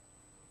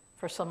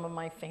for some of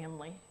my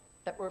family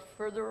that were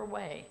further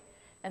away,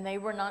 and they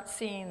were not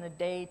seeing the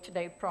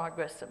day-to-day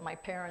progress that my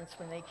parents,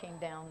 when they came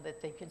down,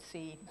 that they could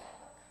see.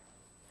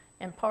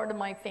 And part of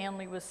my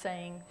family was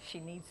saying, she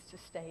needs to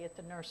stay at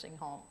the nursing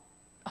home.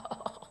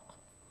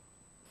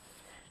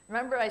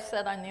 Remember I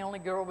said I'm the only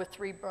girl with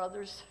 3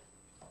 brothers?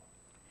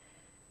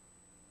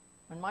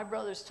 When my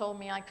brothers told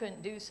me I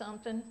couldn't do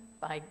something,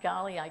 by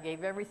golly, I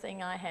gave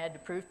everything I had to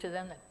prove to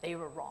them that they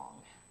were wrong.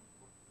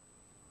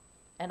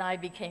 And I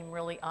became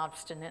really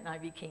obstinate, and I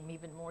became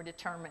even more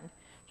determined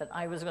that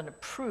I was going to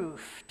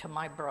prove to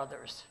my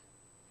brothers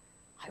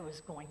I was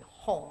going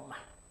home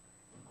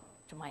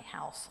to my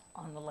house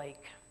on the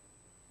lake.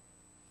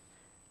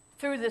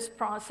 Through this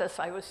process,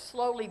 I was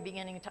slowly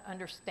beginning to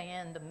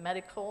understand the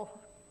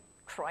medical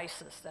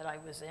crisis that I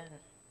was in.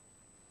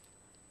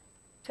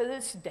 To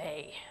this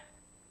day,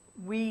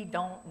 we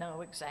don't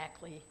know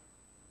exactly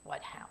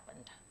what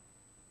happened.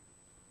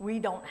 We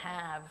don't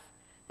have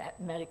that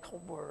medical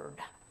word.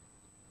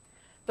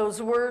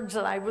 Those words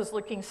that I was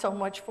looking so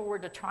much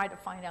forward to try to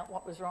find out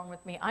what was wrong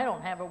with me, I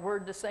don't have a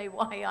word to say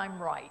why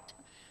I'm right.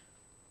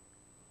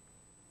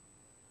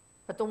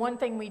 But the one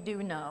thing we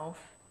do know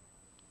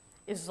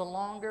is the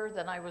longer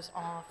that I was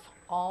off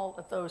all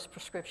of those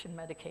prescription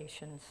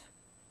medications,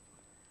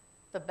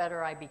 the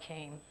better I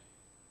became.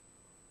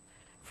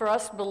 For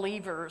us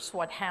believers,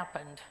 what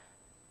happened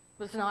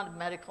was not a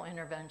medical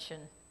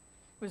intervention.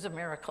 It was a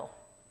miracle.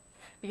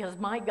 Because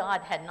my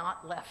God had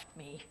not left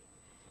me.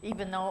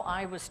 Even though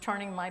I was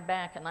turning my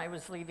back and I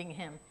was leaving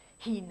him,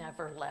 he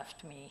never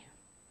left me.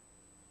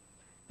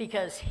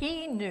 Because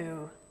he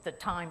knew the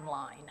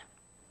timeline.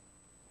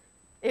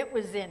 It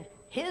was in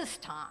his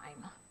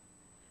time,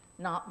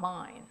 not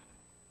mine.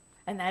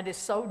 And that is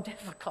so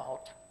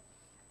difficult,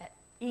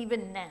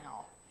 even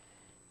now,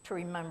 to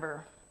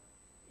remember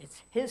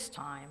it's his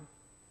time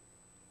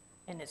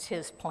and it's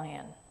his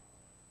plan.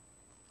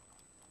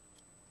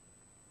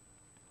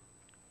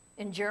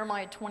 In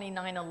Jeremiah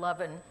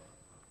 29:11,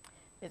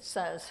 it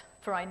says,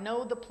 "For I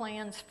know the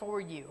plans for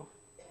you,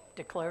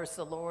 declares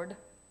the Lord,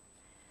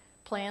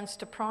 plans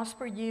to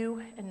prosper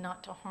you and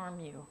not to harm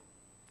you,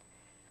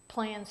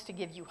 plans to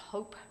give you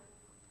hope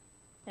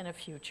and a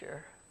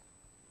future."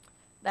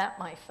 That,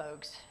 my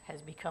folks,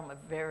 has become a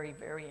very,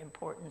 very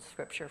important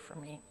scripture for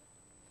me.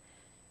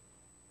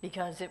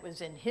 Because it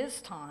was in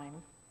his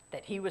time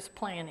that he was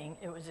planning,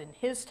 it was in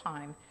his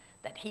time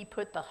that he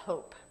put the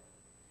hope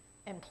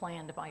and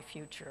planned my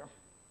future.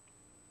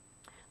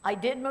 I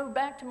did move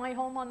back to my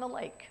home on the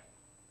lake.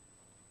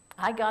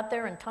 I got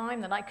there in time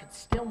that I could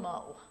still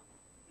mow.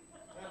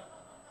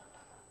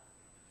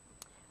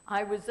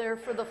 I was there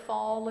for the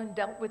fall and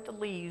dealt with the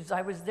leaves.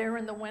 I was there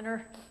in the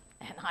winter,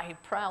 and I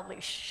proudly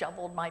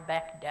shoveled my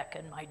back deck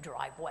in my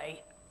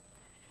driveway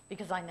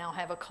because I now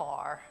have a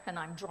car and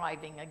I'm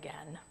driving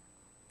again.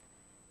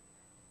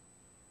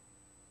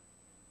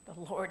 The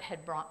Lord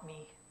had brought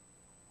me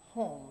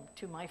home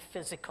to my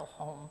physical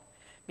home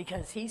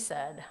because he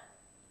said,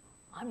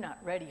 I'm not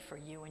ready for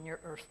you in your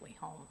earthly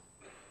home.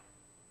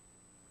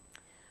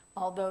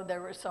 Although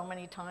there were so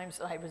many times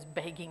that I was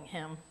begging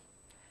him,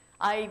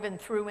 I even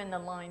threw in the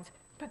lines,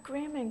 but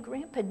Grandma and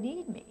Grandpa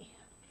need me.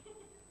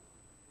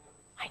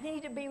 I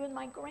need to be with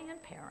my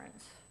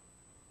grandparents.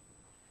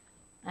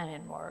 That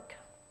didn't work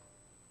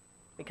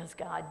because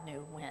God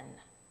knew when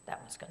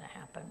that was going to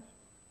happen.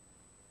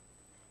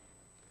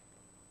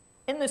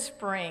 In the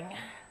spring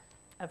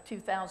of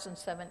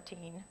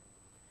 2017,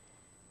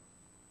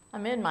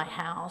 I'm in my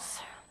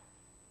house,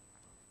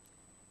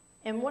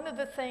 and one of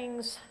the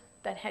things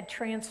that had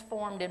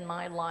transformed in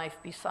my life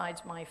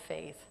besides my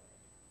faith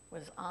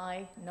was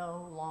I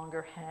no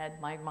longer had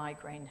my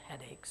migraine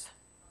headaches.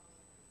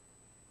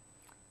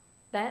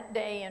 That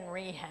day in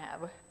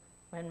rehab,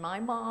 when my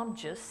mom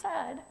just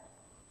said,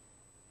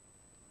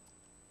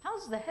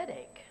 "How's the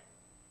headache?"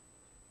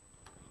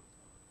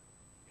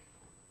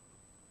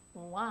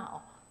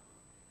 Wow.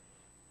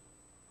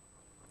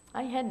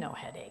 I had no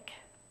headache.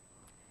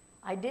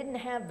 I didn't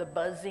have the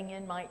buzzing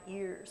in my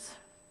ears.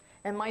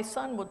 And my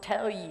son will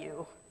tell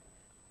you,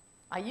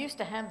 I used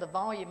to have the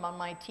volume on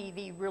my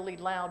TV really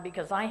loud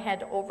because I had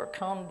to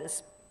overcome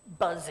this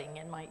buzzing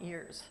in my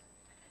ears.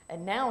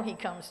 And now he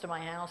comes to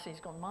my house and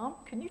he's going, "Mom,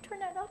 can you turn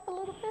that up a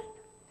little bit?"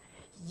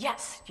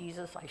 Yes,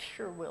 Jesus, I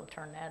sure will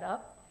turn that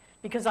up.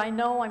 Because I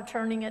know I'm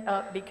turning it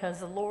up because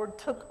the Lord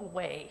took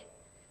away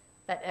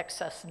that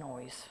excess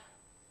noise.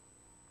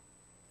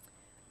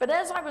 But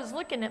as I was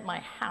looking at my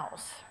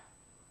house,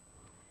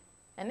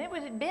 and it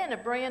had been a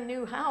brand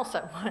new house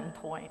at one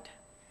point,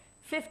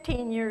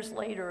 15 years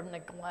later of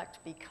neglect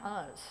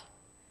because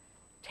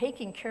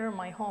taking care of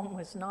my home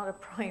was not a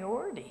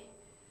priority.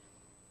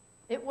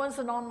 It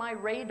wasn't on my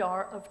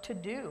radar of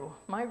to-do.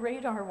 My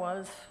radar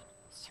was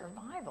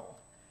survival,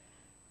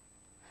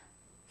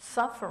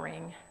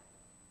 suffering,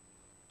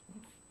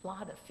 a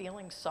lot of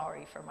feeling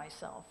sorry for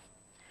myself.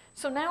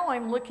 So now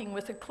I'm looking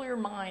with a clear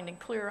mind and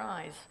clear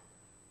eyes.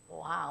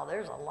 Wow,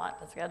 there's a lot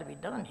that's got to be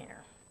done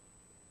here.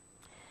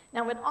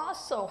 Now, it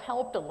also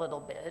helped a little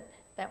bit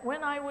that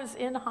when I was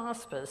in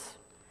hospice,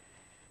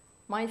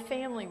 my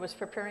family was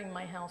preparing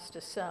my house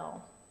to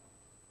sell.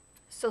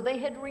 So they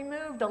had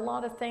removed a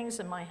lot of things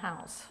in my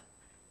house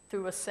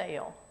through a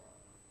sale,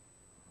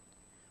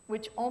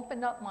 which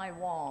opened up my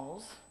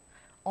walls,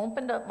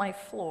 opened up my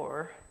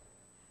floor,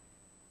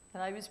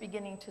 and I was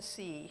beginning to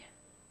see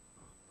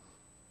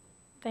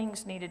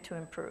things needed to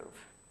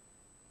improve.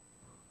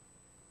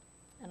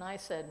 And I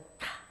said,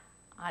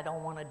 I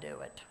don't want to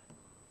do it.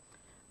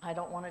 I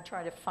don't want to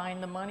try to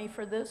find the money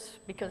for this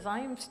because I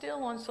am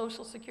still on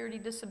Social Security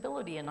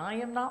disability and I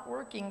am not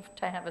working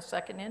to have a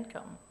second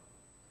income.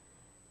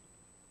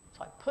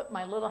 So I put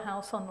my little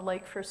house on the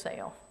lake for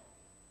sale.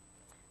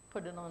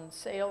 Put it on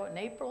sale in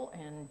April,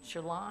 and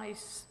July,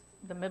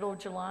 the middle of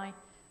July,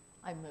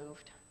 I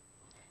moved.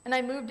 And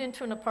I moved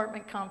into an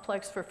apartment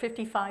complex for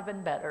 55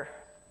 and better.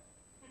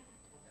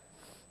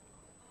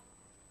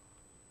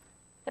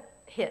 It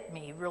hit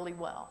me really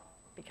well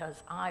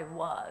because I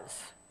was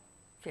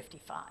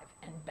 55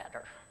 and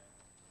better.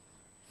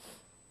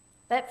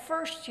 That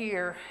first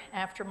year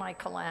after my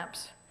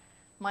collapse,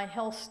 my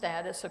health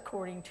status,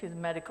 according to the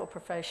medical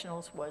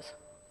professionals, was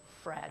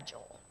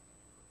fragile.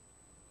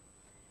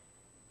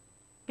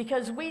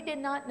 Because we did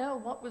not know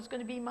what was going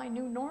to be my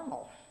new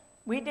normal.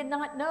 We did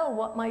not know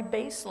what my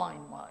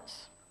baseline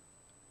was.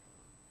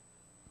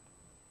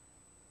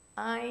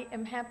 I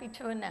am happy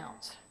to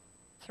announce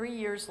 3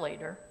 years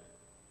later,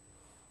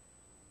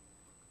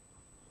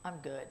 I'm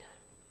good.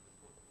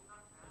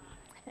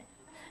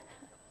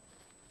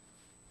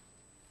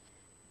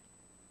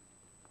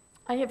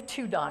 I have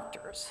 2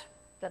 doctors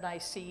that I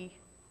see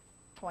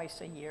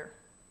twice a year.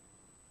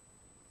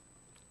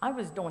 I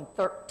was doing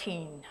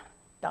 13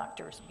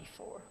 doctors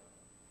before.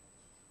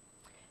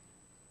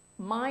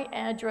 My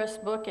address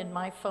book in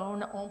my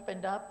phone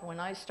opened up when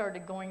I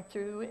started going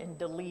through and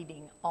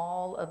deleting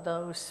all of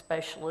those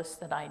specialists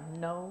that I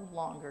no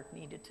longer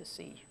needed to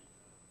see.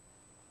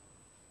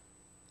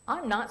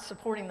 I'm not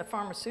supporting the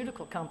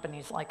pharmaceutical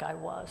companies like I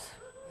was.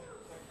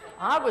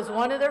 I was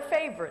one of their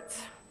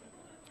favorites.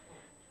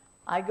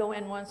 I go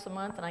in once a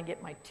month and I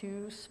get my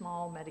 2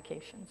 small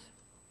medications.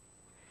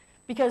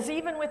 Because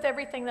even with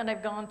everything that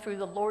I've gone through,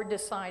 the Lord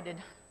decided,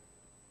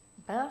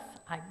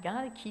 Beth, I've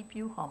got to keep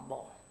you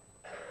humble.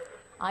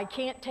 I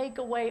can't take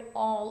away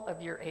all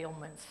of your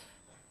ailments.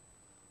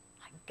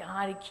 I've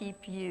got to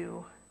keep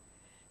you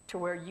to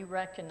where you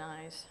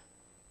recognize,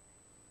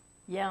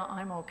 yeah,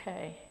 I'm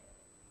okay,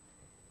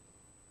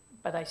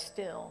 but I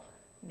still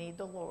need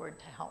the Lord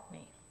to help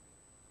me.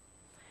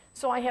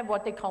 So I have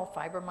what they call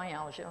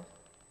fibromyalgia.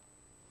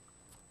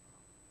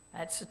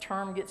 That's the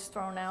term gets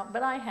thrown out,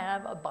 but I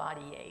have a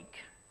body ache.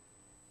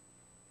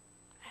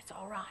 That's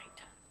all right.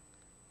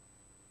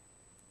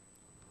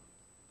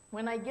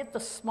 When I get the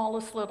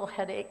smallest little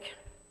headache,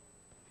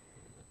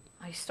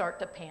 I start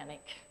to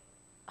panic.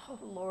 Oh,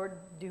 Lord,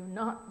 do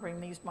not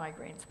bring these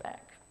migraines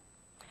back.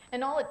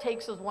 And all it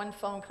takes is one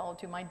phone call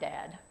to my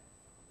dad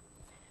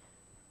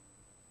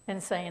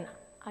and saying,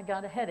 I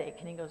got a headache.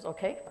 And he goes,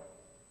 okay,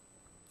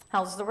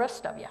 how's the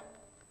rest of you?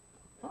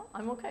 Well,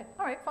 I'm okay.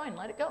 All right, fine,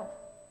 let it go.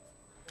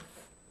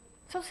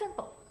 So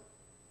simple.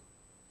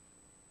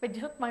 But it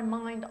took my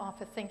mind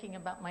off of thinking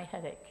about my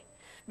headache.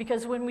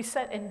 Because when we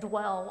sit and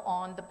dwell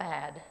on the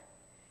bad,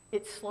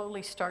 it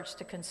slowly starts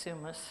to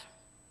consume us.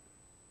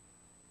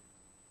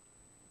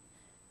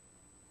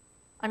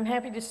 I'm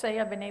happy to say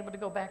I've been able to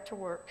go back to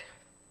work.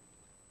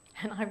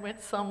 And I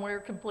went somewhere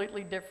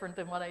completely different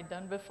than what I'd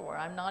done before.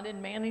 I'm not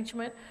in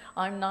management.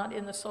 I'm not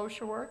in the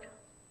social work.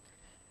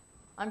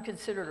 I'm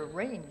considered a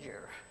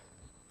ranger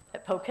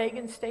at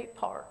Pokagon State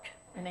Park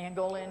in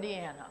Angola,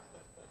 Indiana.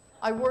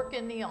 I work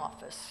in the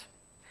office.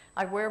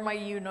 I wear my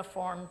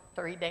uniform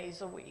 3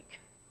 days a week.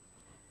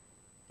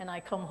 And I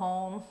come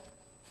home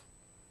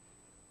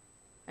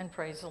and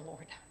praise the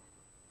Lord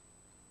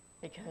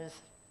because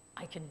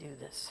I can do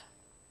this.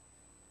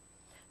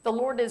 The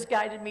Lord has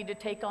guided me to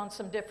take on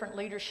some different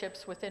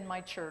leaderships within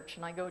my church,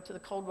 and I go to the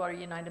Coldwater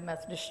United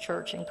Methodist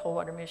Church in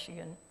Coldwater,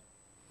 Michigan.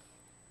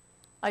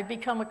 I've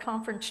become a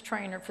conference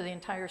trainer for the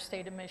entire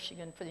state of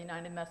Michigan for the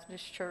United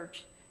Methodist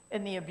Church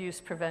in the abuse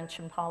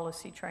prevention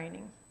policy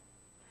training.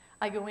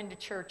 I go into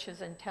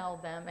churches and tell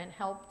them and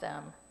help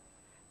them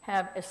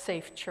have a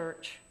safe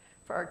church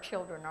for our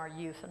children, our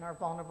youth, and our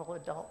vulnerable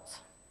adults.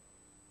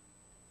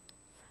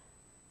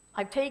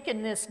 I've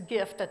taken this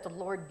gift that the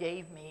Lord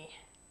gave me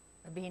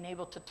of being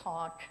able to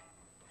talk,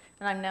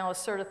 and I'm now a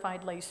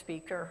certified lay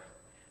speaker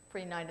for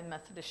United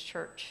Methodist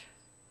Church,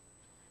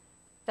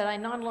 that I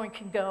not only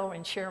can go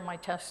and share my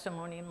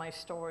testimony and my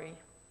story,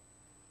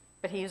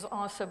 but He has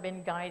also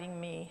been guiding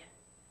me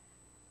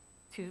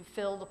to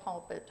fill the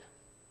pulpit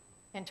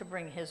and to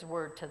bring His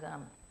word to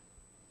them.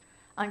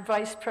 I'm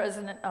vice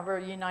president of our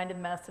United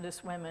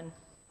Methodist Women,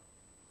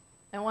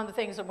 and one of the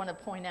things I want to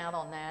point out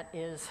on that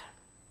is,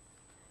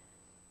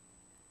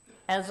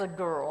 as a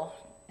girl,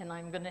 and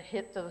I'm going to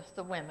hit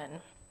the women, do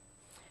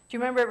you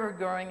remember ever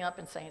growing up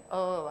and saying,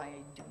 oh, I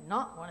do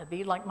not want to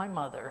be like my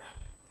mother?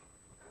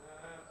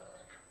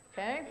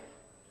 Okay?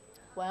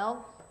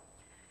 Well,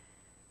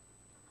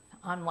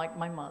 I'm like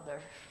my mother.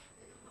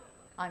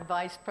 I'm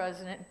vice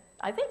president.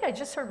 I think I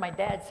just heard my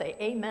dad say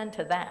amen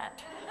to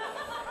that.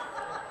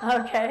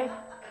 Okay?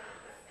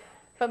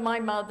 But my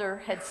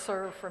mother had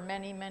served for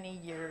many, many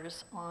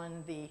years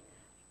on the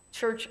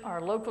church,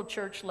 our local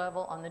church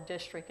level, on the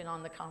district, and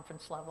on the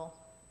conference level.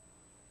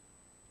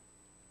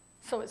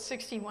 So at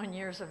 61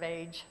 years of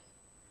age,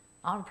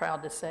 I'm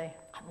proud to say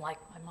I'm like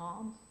my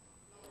mom.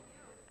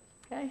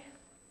 Okay?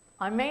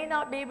 I may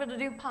not be able to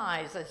do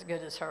pies as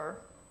good as her,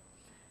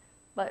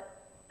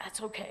 but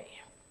that's okay.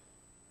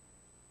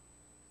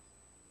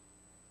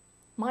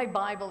 My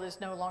Bible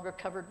is no longer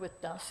covered with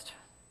dust.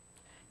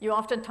 You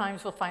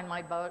oftentimes will find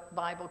my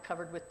Bible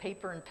covered with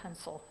paper and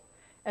pencil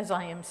as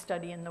I am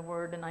studying the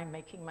Word and I'm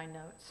making my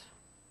notes.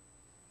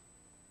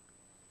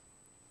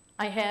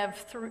 I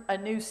have a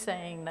new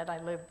saying that I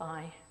live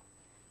by: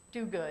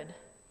 do good,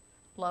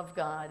 love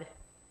God,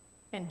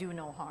 and do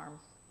no harm.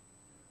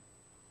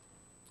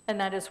 And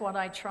that is what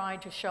I try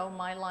to show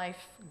my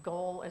life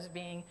goal as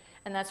being,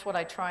 and that's what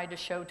I try to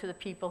show to the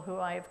people who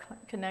I have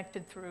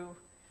connected through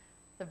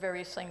the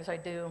various things I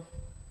do.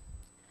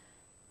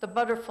 The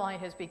butterfly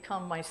has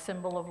become my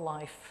symbol of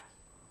life.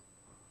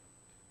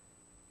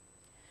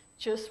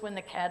 Just when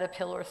the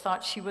caterpillar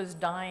thought she was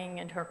dying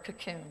in her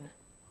cocoon,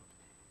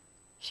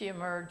 she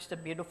emerged a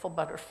beautiful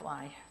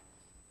butterfly.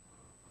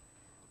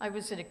 I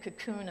was in a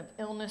cocoon of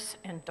illness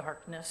and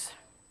darkness.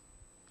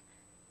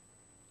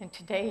 And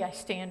today I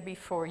stand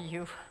before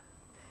you,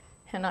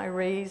 and I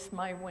raise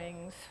my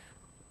wings,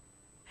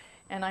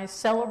 and I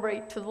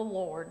celebrate to the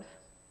Lord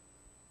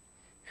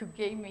who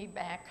gave me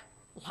back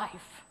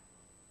life.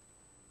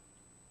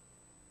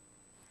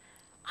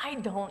 I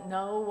don't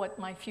know what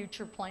my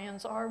future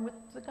plans are with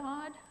the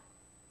God,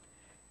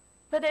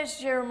 but as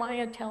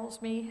Jeremiah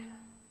tells me,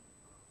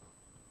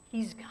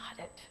 He's got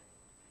it.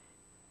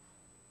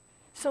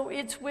 So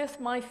it's with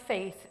my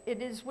faith, it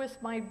is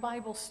with my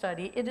Bible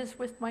study, it is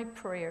with my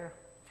prayer,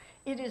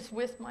 it is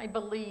with my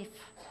belief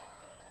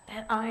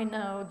that I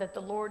know that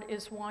the Lord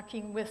is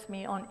walking with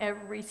me on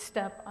every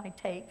step I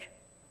take.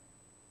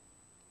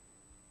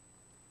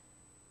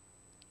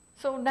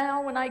 So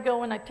now when I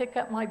go and I pick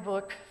up my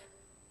book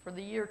for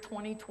the year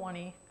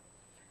 2020,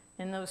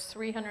 in those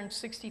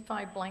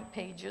 365 blank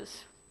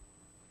pages,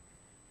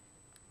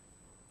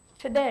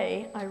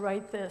 today I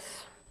write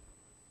this: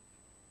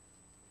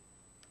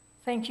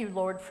 thank you,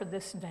 Lord, for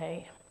this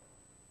day.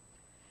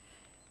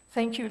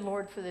 Thank you,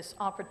 Lord, for this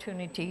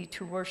opportunity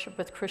to worship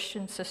with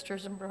Christian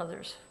sisters and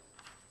brothers.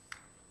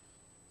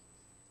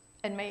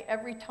 And may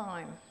every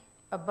time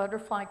a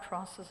butterfly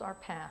crosses our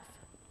path,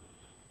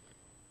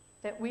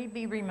 that we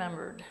be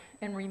remembered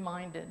and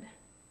reminded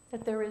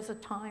that there is a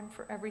time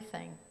for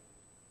everything.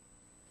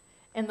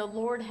 And the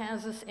Lord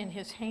has us in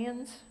His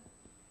hands.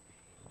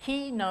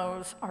 He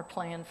knows our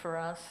plan for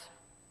us.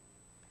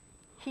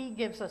 He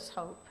gives us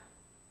hope.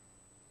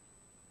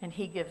 And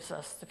He gives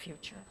us the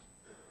future.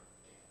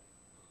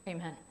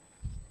 Amen.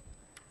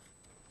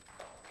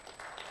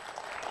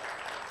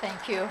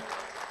 Thank you.